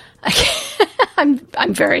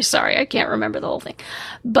 I'm very sorry. I can't remember the whole thing.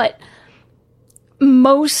 But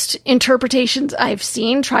most interpretations I've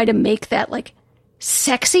seen try to make that like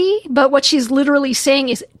sexy, but what she's literally saying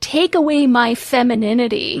is take away my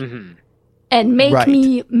femininity and make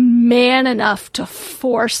me man enough to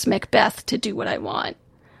force Macbeth to do what I want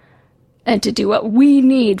and to do what we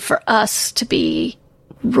need for us to be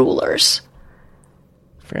rulers.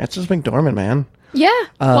 Frances McDormand, man. Yeah.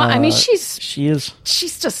 Well, I mean, she is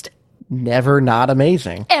she's just never not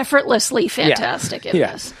amazing. effortlessly fantastic in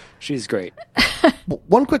this. She's great.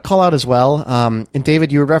 One quick call out as well. And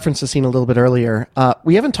David, you referenced the scene a little bit earlier.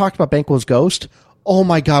 We haven't talked about Banquo's ghost. Oh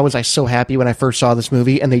my God, was I so happy when I first saw this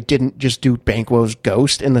movie and they didn't just do Banquo's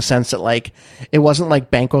ghost in the sense that, like, it wasn't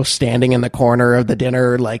like Banquo standing in the corner of the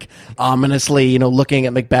dinner, like, ominously, you know, looking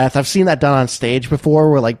at Macbeth. I've seen that done on stage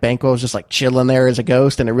before where, like, Banquo's just, like, chilling there as a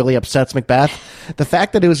ghost and it really upsets Macbeth. The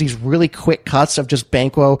fact that it was these really quick cuts of just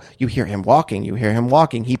Banquo, you hear him walking,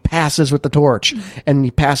 he passes with the torch, and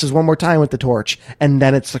he passes one more time with the torch, and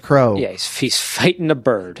then it's the crow. Yeah, he's fighting a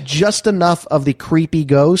bird. Just enough of the creepy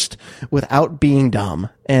ghost without being dumb.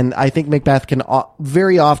 And I think Macbeth can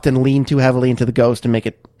very often lean too heavily into the ghost and make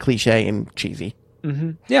it cliche and cheesy.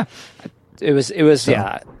 Mm-hmm. Yeah. It was,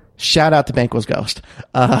 yeah. Shout out to Banquo's ghost.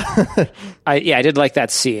 I did like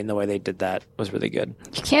that scene. The way they did that was really good.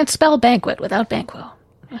 You can't spell banquet without Banquo.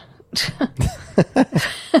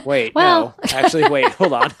 Wait, Well. no. Actually, wait,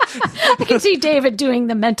 hold on. I can see David doing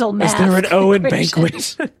the mental math. Is there an O in equation.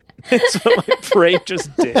 banquet? That's what my brain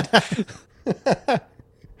just did.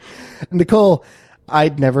 Nicole,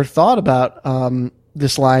 I'd never thought about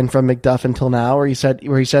this line from Macduff until now, where he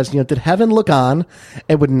says, you know, did heaven look on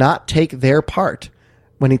and would not take their part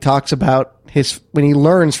when he talks about when he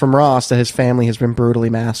learns from Ross that his family has been brutally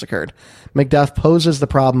massacred. Macduff poses the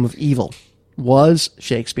problem of evil. Was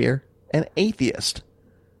Shakespeare an atheist?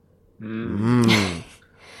 I mean,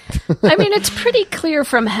 it's pretty clear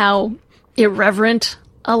from how irreverent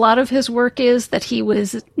a lot of his work is that he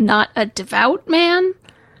was not a devout man.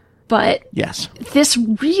 But yes, this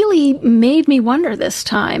really made me wonder this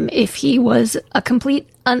time if he was a complete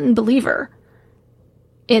unbeliever.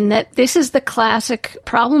 In that this is the classic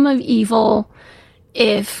problem of evil.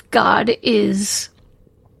 If God is,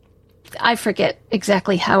 I forget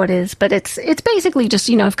exactly how it is, but it's basically just,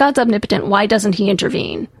 you know, if God's omnipotent, why doesn't he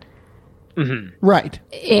intervene? Mm-hmm. Right.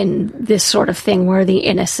 In this sort of thing where the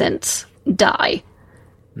innocents die.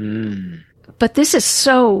 But this is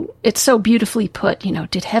it's so beautifully put, you know,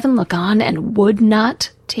 did heaven look on and would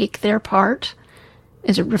not take their part?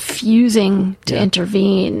 Is it refusing to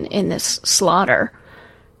intervene in this slaughter?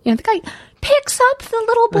 You know, the guy picks up the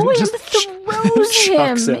little boy and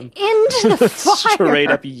throws him into the fire.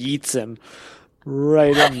 Straight up yeets him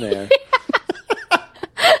right in there.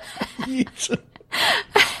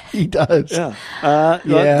 He does. Yeah.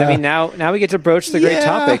 Look, I mean, now we get to broach the great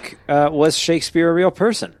topic. Was Shakespeare a real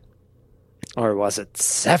person? Or was it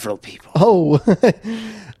several people? Oh,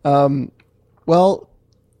 well,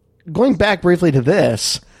 going back briefly to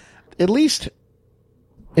this, at least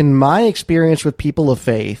in my experience with people of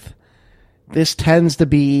faith, this tends to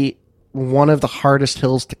be one of the hardest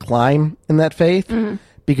hills to climb in that faith,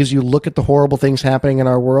 because you look at the horrible things happening in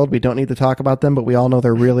our world. We don't need to talk about them, but we all know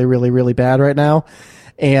they're really, really, really bad right now.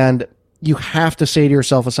 And you have to say to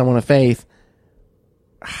yourself as someone of faith,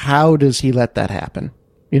 how does he let that happen?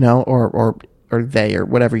 You know, or they, or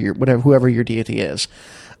whoever your deity is.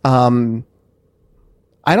 I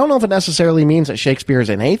don't know if it necessarily means that Shakespeare is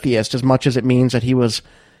an atheist as much as it means that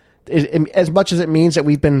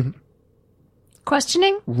we've been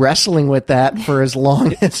questioning, wrestling with that for as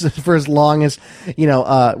long as you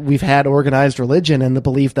know, we've had organized religion and the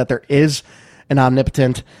belief that there is an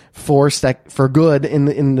omnipotent force that for good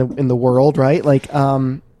in the world, right? Like,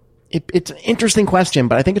 It's an interesting question,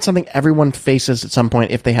 but I think it's something everyone faces at some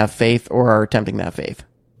point if they have faith or are attempting to have faith.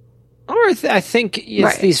 Or I think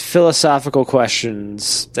it's these philosophical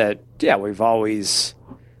questions that, we've always,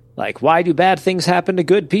 like, why do bad things happen to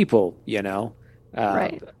good people, you know?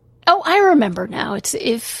 Right. Oh, I remember now. It's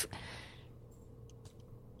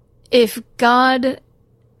if God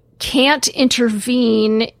can't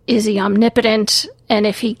intervene, is he omnipotent? And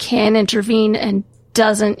if he can intervene and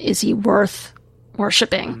doesn't, is he worth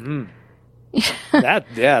worshipping? That's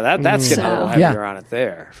getting a little heavier on it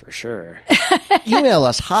there, for sure. Email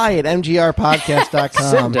us,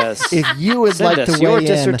 hi@mgrpodcast.com. Send us. If you would like to your weigh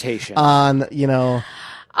dissertation in on, you know...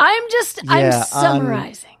 I'm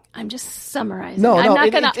summarizing. I'm just summarizing. No, I'm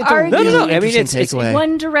not going to argue No. I mean, it's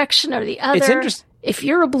one direction or the other. It's interesting. If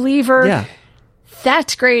you're a believer,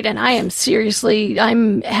 that's great, and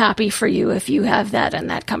I'm happy for you if you have that and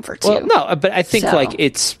that comfort too. Well, no, but I think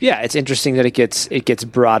it's interesting that it gets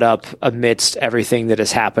brought up amidst everything that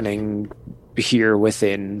is happening here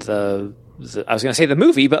within the I was going to say the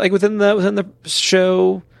movie, but like within the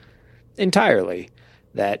show entirely.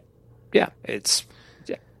 That it's.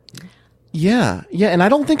 Yeah, and I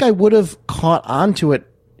don't think I would have caught on to it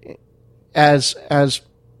as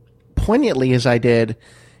poignantly as I did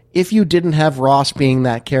if you didn't have Ross being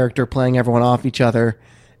that character playing everyone off each other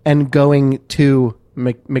and going to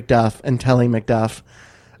Macduff and telling Macduff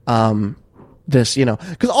this, you know,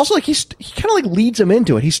 because also like he kind of like leads him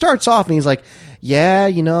into it. He starts off and he's like, yeah,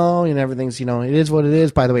 you know, and everything's, you know, it is what it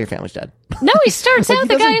is. By the way, your family's dead. No, he starts out,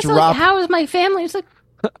 the guy is like, how is my family? He's like,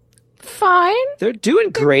 fine. They're doing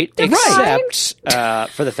great, except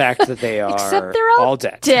for the fact that they are except they're all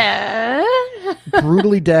dead.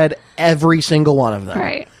 Brutally dead, every single one of them.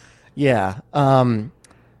 Right. Yeah.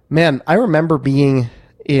 Man, I remember being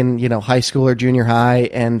in, you know, high school or junior high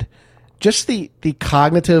and just the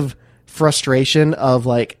cognitive frustration of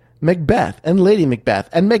like Macbeth and Lady Macbeth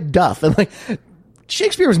and Macduff and like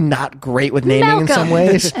Shakespeare was not great with naming in some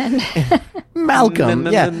ways. Malcolm.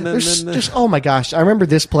 Yeah. There's just, oh my gosh. I remember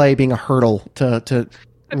this play being a hurdle to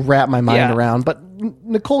wrap my mind around. But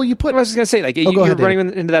Nicole, you put... I was just going to say, like, you're running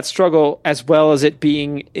into that struggle as well as it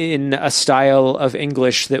being in a style of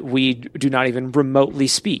English that we do not even remotely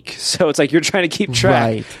speak. So it's like you're trying to keep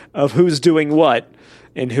track of who's doing what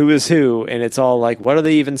and who is who. And it's all like, what are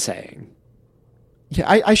they even saying?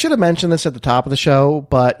 Yeah, I should have mentioned this at the top of the show,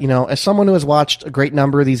 but, you know, as someone who has watched a great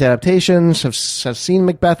number of these adaptations, have seen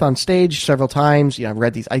Macbeth on stage several times, you know, I've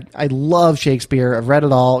read these. I love Shakespeare. I've read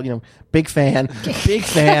it all, you know, big fan.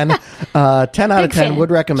 10 out of 10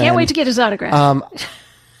 would recommend. Can't wait to get his autograph.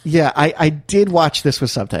 Yeah, I did watch this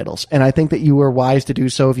with subtitles, and I think that you were wise to do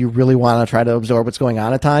so if you really want to try to absorb what's going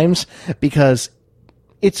on at times, because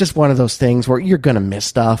it's just one of those things where you're going to miss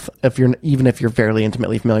stuff even if you're fairly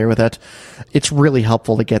intimately familiar with it. It's really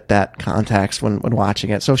helpful to get that context when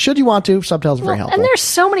watching it. So should you want to, subtitles are very helpful. And there's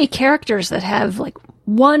so many characters that have like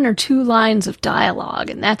 1 or 2 lines of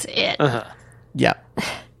dialogue, and that's it. Yeah.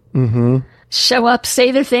 Mm-hmm. Show up,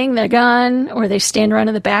 say their thing, they're gone, or they stand around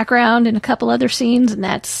in the background in a couple other scenes, and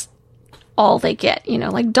that's all they get. You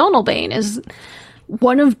know, like Donalbain is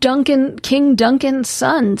one of King Duncan's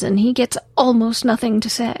sons, and he gets almost nothing to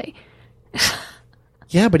say.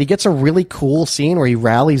 Yeah, but he gets a really cool scene where he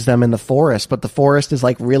rallies them in the forest, but the forest is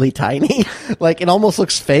like really tiny. Like it almost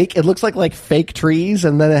looks fake. It looks like fake trees,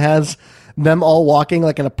 and then it has them all walking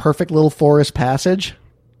like in a perfect little forest passage.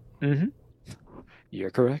 Mm-hmm.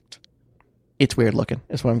 You're correct. It's weird looking.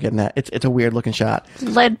 That's what I'm getting at. It's a weird looking shot.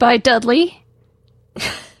 Led by Dudley.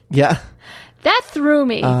 Yeah. That threw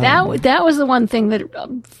me. That was the one thing that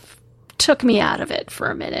took me out of it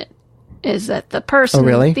for a minute. Is that the person,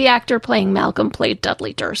 the actor playing Malcolm, played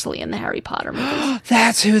Dudley Dursley in the Harry Potter movies.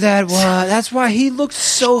 That's who that was. That's why he looked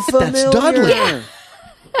so familiar. That's Dudley. Yeah.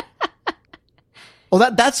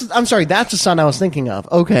 Well, I'm sorry. That's the son I was thinking of.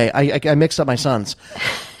 Okay, I mixed up my sons.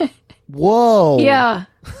 Whoa. Yeah.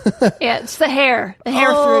 Yeah, it's the hair. The hair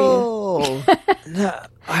threw you. No,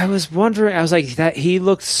 I was wondering. I was like, that he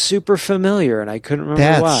looked super familiar, and I couldn't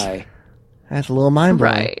remember why. That's a little mind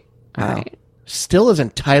blowing. Right. Wow. Right. Still as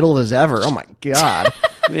entitled as ever. Oh my god.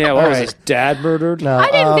 Yeah. What was his dad murdered? No,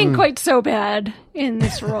 I didn't think quite so bad in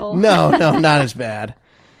this role. No, not as bad.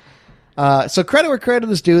 So credit where credit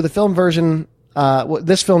is due. The film version.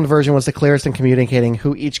 This filmed version was the clearest in communicating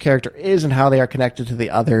who each character is and how they are connected to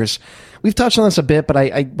the others. We've touched on this a bit, but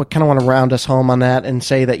I kind of want to round us home on that and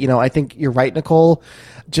say that, you know, I think you're right, Nicole.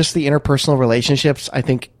 Just the interpersonal relationships, I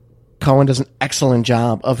think Coen does an excellent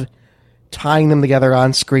job of tying them together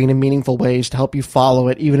on screen in meaningful ways to help you follow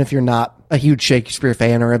it, even if you're not a huge Shakespeare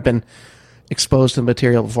fan or have been exposed to the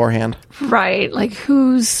material beforehand. Right. Like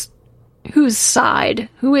who's whose side,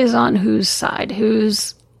 who is on whose side,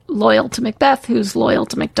 who's loyal to Macbeth, who's loyal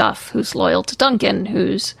to Macduff, who's loyal to Duncan,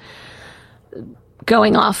 who's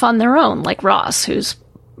going off on their own, like Ross, who's,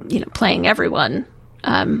 playing everyone.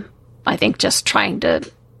 I think just trying to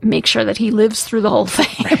make sure that he lives through the whole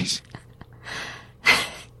thing. Right.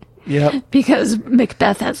 Yep. Because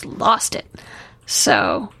Macbeth has lost it.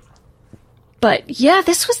 So, but yeah,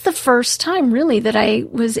 this was the first time really that I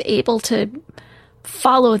was able to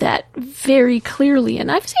follow that very clearly.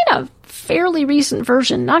 And I've seen a fairly recent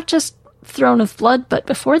version, not just Throne of Blood, but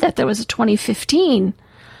before that there was a 2015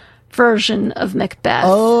 version of Macbeth.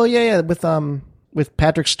 Oh yeah, with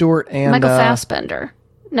Patrick Stewart and Michael Fassbender.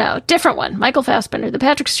 No, different one. Michael Fassbender. The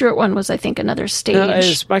Patrick Stewart one was, I think, another stage. No,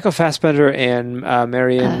 it's Michael Fassbender and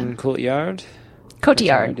Marion Cotillard.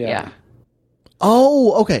 Cotillard, yeah.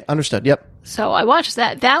 Oh, okay, understood. Yep. So I watched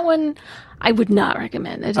that. That one I would not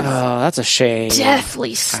recommend. It is that's a shame.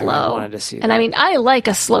 deathly slow. I really wanted to see that. And I mean, I like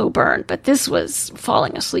a slow burn, but this was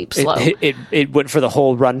falling asleep slow. It went for the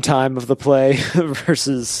whole runtime of the play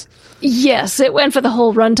versus... Yes, it went for the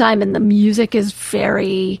whole runtime, and the music is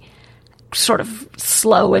very sort of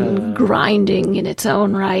slow and grinding in its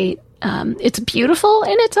own right. It's beautiful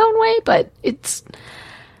in its own way, but it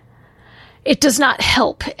does not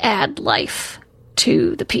help add life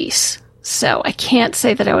to the piece. So I can't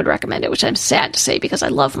say that I would recommend it, which I'm sad to say because I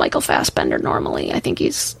love Michael Fassbender normally. I think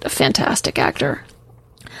he's a fantastic actor.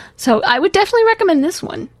 So I would definitely recommend this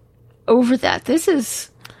one over that. This is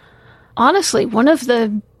honestly one of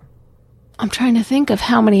the... I'm trying to think of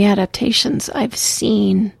how many adaptations I've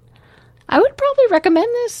seen. I would probably recommend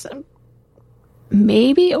this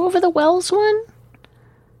maybe over the Wells one.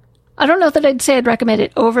 I don't know that I'd say I'd recommend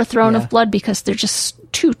it over Throne of Blood because they're just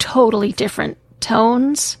two totally different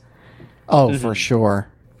tones. Oh, for sure.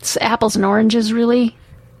 It's apples and oranges, really,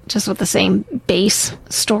 just with the same base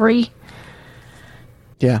story.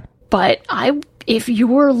 Yeah. But if you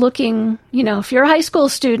were looking, if you're a high school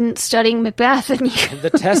student studying Macbeth and you The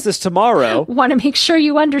test is tomorrow. want to make sure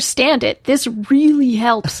you understand it, this really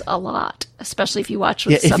helps a lot, especially if you watch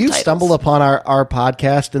with subtitles. If you stumble upon our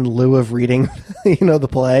podcast in lieu of reading, the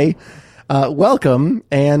play, welcome.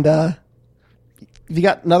 And if you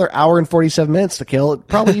got another hour and 47 minutes to kill, it's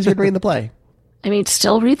probably easier to read the play. I mean,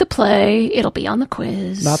 still read the play. It'll be on the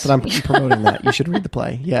quiz. Not that I'm promoting that. You should read the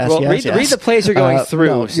play. Yes, well, yes. Read the plays you're going through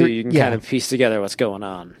no, so you can kind of piece together what's going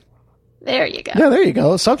on. There you go. Yeah, there you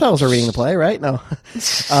go. Subtitles are reading the play, right? No.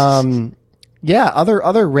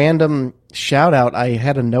 Other random shout out I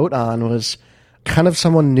had a note on was kind of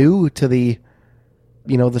someone new to the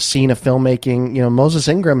scene of filmmaking. Moses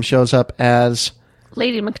Ingram shows up as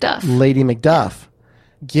Lady Macduff. Lady Macduff.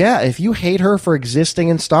 Yeah, if you hate her for existing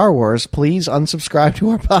in Star Wars, please unsubscribe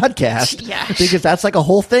to our podcast. Yeah. Because that's like a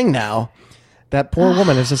whole thing now. That poor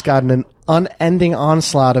woman has just gotten an unending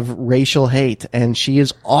onslaught of racial hate, and she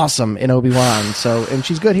is awesome in Obi-Wan. And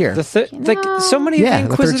she's good here. So many of the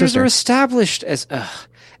Inquisitors are established as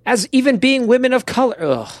even being women of color.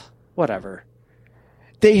 Ugh, whatever.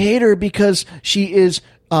 They hate her because she is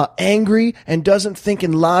angry and doesn't think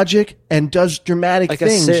in logic and does dramatic like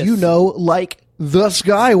things. Like the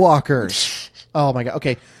Skywalkers. Oh my god.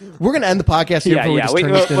 Okay, we're gonna end the podcast here before we just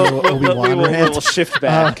turn this into Obi-Wan. We'll shift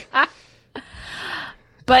back.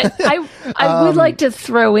 But I would like to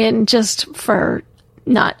throw in, just for,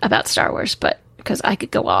 not about Star Wars, but because I could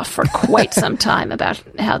go off for quite some time about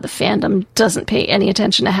how the fandom doesn't pay any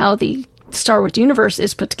attention to how the Star Wars universe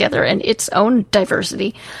is put together and its own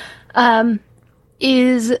diversity,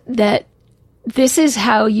 is that this is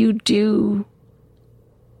how you do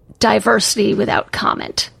diversity without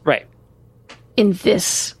comment. Right. In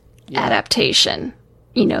this adaptation.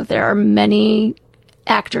 There are many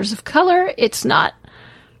actors of color. It's not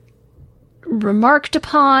remarked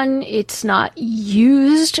upon. It's not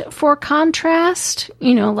used for contrast.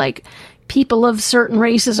 Like people of certain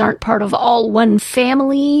races aren't part of all one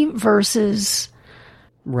family versus...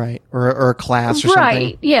 Right. Or a class or something.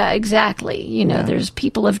 Right. Yeah, exactly. There's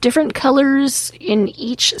people of different colors in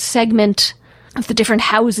each segment of the different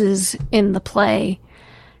houses in the play,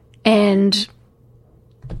 and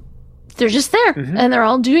they're just there, and they're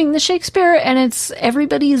all doing the Shakespeare, and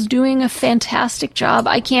everybody is doing a fantastic job.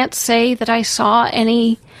 I can't say that I saw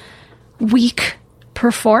any weak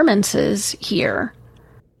performances here.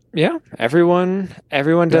 Yeah, everyone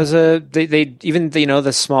does they even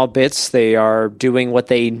the small bits, they are doing what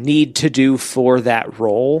they need to do for that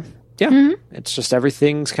role. Yeah, it's just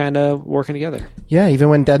everything's kind of working together. Yeah, even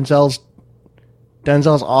when Denzel's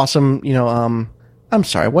awesome, I'm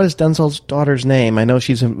sorry, what is Denzel's daughter's name? I know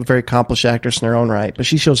she's a very accomplished actress in her own right, but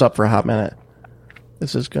she shows up for a hot minute.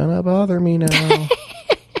 This is gonna bother me now.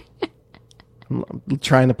 I'm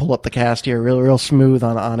trying to pull up the cast here, real smooth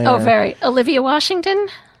on air. Oh, very. Olivia Washington?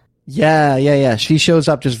 Yeah. She shows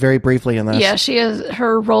up just very briefly in this. Yeah, she is.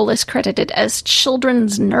 Her role is credited as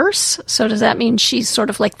children's nurse. So does that mean she's sort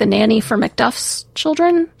of like the nanny for Macduff's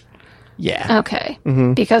children? Yeah. Okay.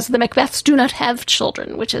 Because the Macbeths do not have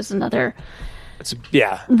children, which is another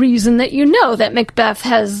Yeah. reason that you know that Macbeth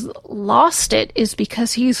has lost it is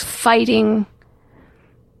because he's fighting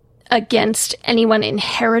against anyone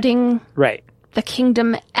inheriting Right. the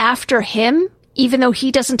kingdom after him, even though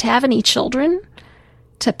he doesn't have any children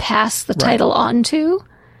to pass the title on to.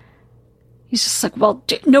 He's just like, well,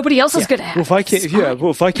 nobody else is going to have Well, if I it. can't, It's yeah. fine.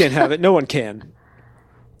 Well, if I can't have it, no one can.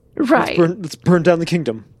 Right. Let's burn down the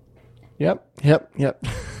kingdom. Yep.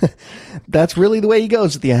 That's really the way he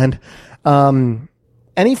goes at the end.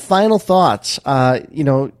 Any final thoughts?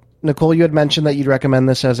 Nicole, you had mentioned that you'd recommend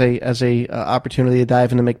this as a opportunity to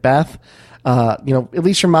dive into Macbeth. At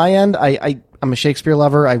least from my end, I'm a Shakespeare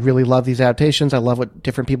lover. I really love these adaptations. I love what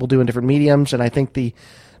different people do in different mediums, and I think the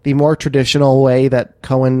more traditional way that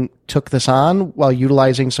Cohen took this on, while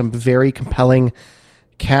utilizing some very compelling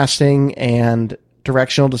casting and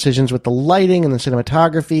directional decisions with the lighting and the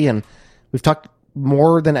cinematography, and we've talked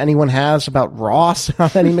more than anyone has about Ross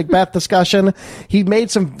on any Macbeth discussion. He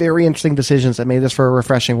made some very interesting decisions that made this for a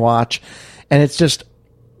refreshing watch, and it's just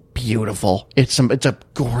beautiful. It's a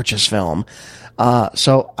gorgeous film.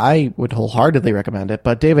 So I would wholeheartedly recommend it.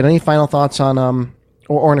 But David, any final thoughts on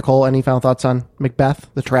or Nicole, any final thoughts on Macbeth,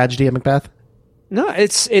 the tragedy of Macbeth? No,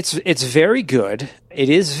 it's very good. It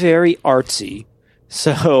is very artsy.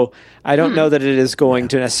 So I don't know that it is going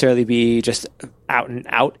to necessarily be just out and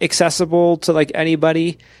out accessible to like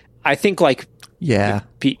anybody. I think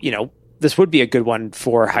this would be a good one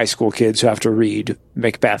for high school kids who have to read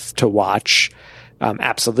Macbeth to watch.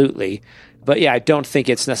 Absolutely. But yeah, I don't think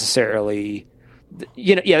it's necessarily,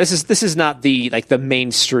 this is not the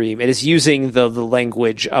mainstream. It is using the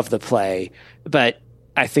language of the play, but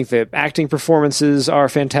I think the acting performances are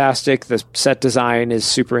fantastic. The set design is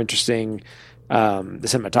super interesting. The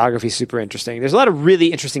cinematography is super interesting. There's a lot of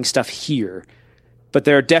really interesting stuff here, but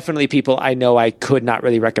there are definitely people I know I could not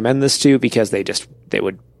really recommend this to because they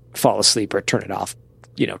would fall asleep or turn it off,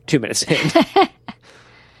 2 minutes in.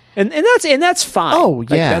 and that's fine. Oh,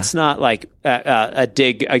 yeah. That's not like a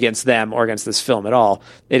dig against them or against this film at all.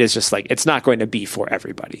 It is just like, it's not going to be for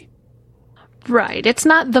everybody. Right. It's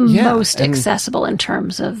not the most accessible in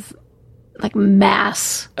terms of like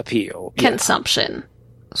mass appeal consumption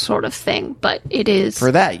sort of thing, but it is. For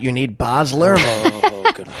that, you need Baz Luhrmann.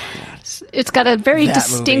 Oh, good. It's got a very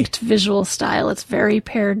distinct visual style. It's very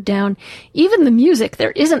pared down. Even the music,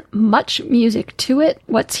 there isn't much music to it.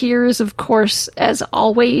 What's here is, of course, as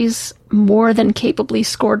always, more than capably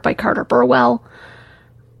scored by Carter Burwell.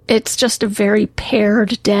 It's just a very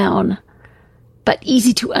pared down, but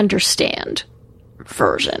easy to understand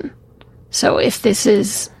version. So if this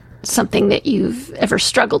is something that you've ever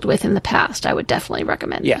struggled with in the past, I would definitely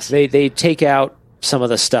recommend Yes, this. they take out some of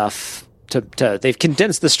the stuff to they've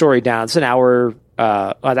condensed the story down. It's an hour,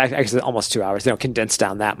 actually almost 2 hours. They don't condense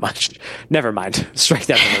down that much. Never mind. Strike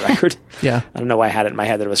that from the record. Yeah. I don't know why I had it in my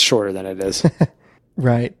head that it was shorter than it is.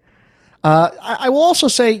 Right. I will also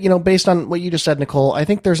say, based on what you just said, Nicole, I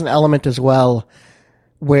think there's an element as well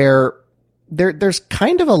where there's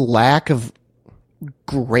kind of a lack of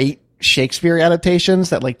great Shakespeare adaptations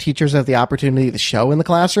that like teachers have the opportunity to show in the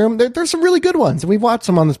classroom. There's some really good ones, and we've watched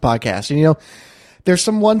some on this podcast. And there's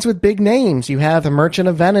some ones with big names. You have the Merchant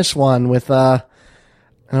of Venice one with I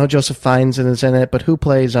know Joseph Fiennes is in it, but who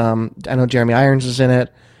plays? I know Jeremy Irons is in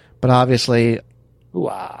it, but obviously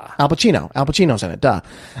Al Pacino. Al Pacino's in it. Duh.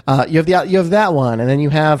 You have that one, and then you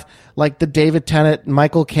have like the David Tennant,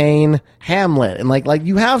 Michael Caine, Hamlet, and like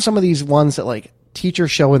you have some of these ones that like teachers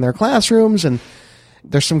show in their classrooms, and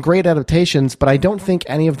there's some great adaptations, but I don't think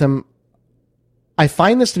any of them. I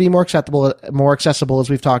find this to be more accessible as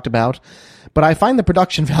we've talked about, but I find the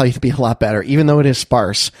production value to be a lot better, even though it is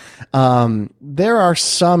sparse. There are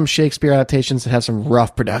some Shakespeare adaptations that have some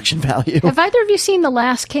rough production value. Have either of you seen The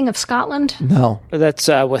Last King of Scotland? No. That's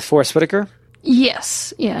with Forrest Whitaker?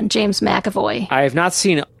 Yes. Yeah, and James McAvoy. I've not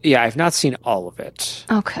seen all of it.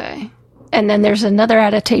 Okay. And then there's another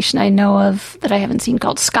adaptation I know of that I haven't seen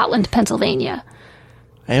called Scotland, Pennsylvania.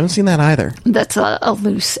 I haven't seen that either. That's a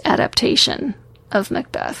loose adaptation of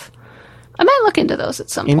Macbeth. I might look into those at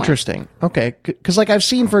some point. Interesting. Okay. Because like I've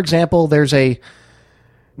seen, for example, there's an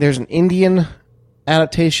Indian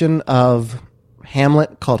adaptation of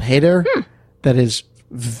Hamlet called Hader that is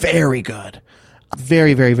very good.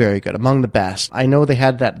 Very, very, very good. Among the best. I know they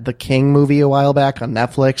had the King movie a while back on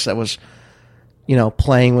Netflix that was,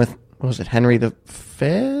 playing with what was it, Henry the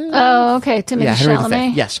Fifth? Oh, okay. Timothy Henry the Chalamet.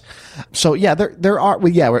 Fifth. Yes. So yeah, there are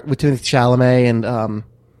with Timothy Chalamet and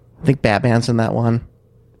I think Batman's in that one.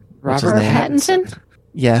 What's his Robert name? Pattinson.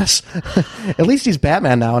 Yes. At least he's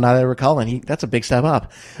Batman now. Now that I recall, and that's a big step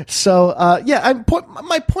up. So,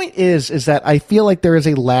 my point is that I feel like there is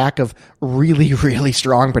a lack of really, really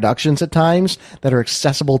strong productions at times that are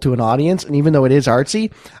accessible to an audience. And even though it is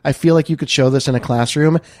artsy, I feel like you could show this in a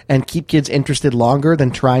classroom and keep kids interested longer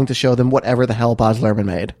than trying to show them whatever the hell Baz Luhrmann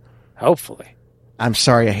made. Hopefully. I'm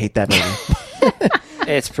sorry. I hate that movie.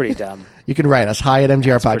 It's pretty dumb. You can write us hi at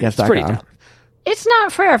mgrpodcast.com. It's pretty dumb. It's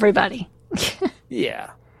not for everybody. Yeah.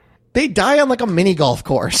 They die on like a mini golf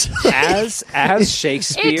course. As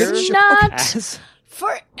Shakespeare. It's not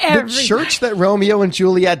for The everybody. church that Romeo and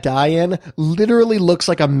Juliet die in literally looks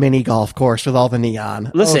like a mini golf course with all the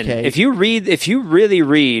neon. Listen, Okay. if you really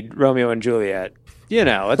read Romeo and Juliet,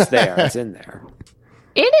 it's there. It's in there.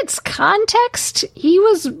 In its context, he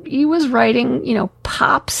was writing,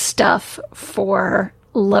 pop stuff for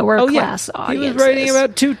lower class audiences. He was writing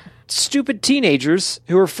about two stupid teenagers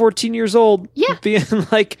who were 14 years old. Yeah. Being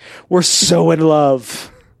like, we're so in love.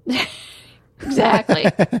 Exactly.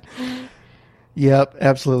 Yep,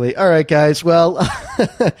 absolutely. All right, guys. Well,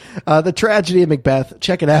 The Tragedy of Macbeth,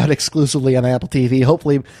 check it out exclusively on Apple TV.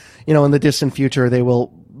 Hopefully, in the distant future, they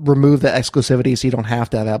will remove the exclusivity so you don't have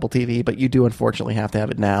to have Apple TV, but you do unfortunately have to have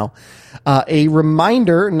it now. A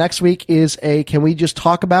reminder, next week is Can We Just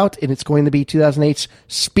Talk About, and it's going to be 2008's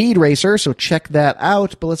Speed Racer, so check that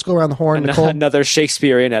out. But let's go around the horn. Nicole. Another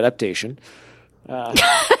Shakespearean adaptation.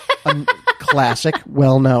 Classic,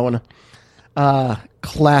 well-known.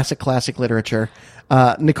 Classic literature.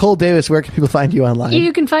 Nicole Davis, where can people find you online?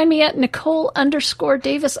 You can find me at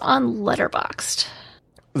Nicole_Davis on Letterboxd.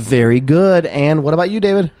 Very good. And what about you,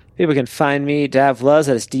 David? People can find me, Davluz,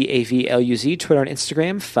 that is DAVLUZ, Twitter and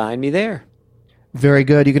Instagram. Find me there. Very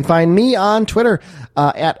good. You can find me on Twitter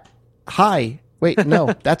at hi. Wait,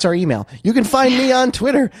 no, that's our email. You can find me on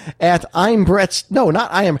Twitter at I am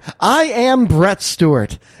Brett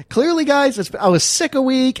Stewart. Clearly, guys, I was sick a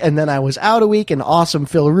week, and then I was out a week, and awesome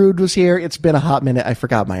Phil Rude was here. It's been a hot minute. I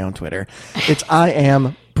forgot my own Twitter. It's I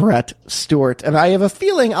am Brett Stewart. And I have a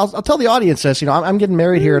feeling, I'll tell the audience this, I'm getting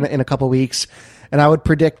married here in a couple weeks, and I would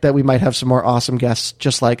predict that we might have some more awesome guests,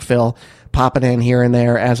 just like Phil, popping in here and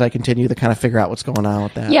there as I continue to kind of figure out what's going on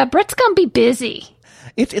with that. Yeah, Brett's going to be busy.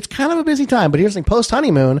 It's kind of a busy time, but here's the thing.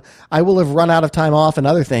 Post-honeymoon, I will have run out of time off and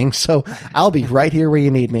other things, so I'll be right here where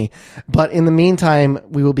you need me. But in the meantime,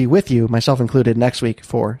 we will be with you, myself included, next week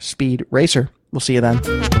for Speed Racer. We'll see you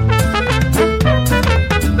then.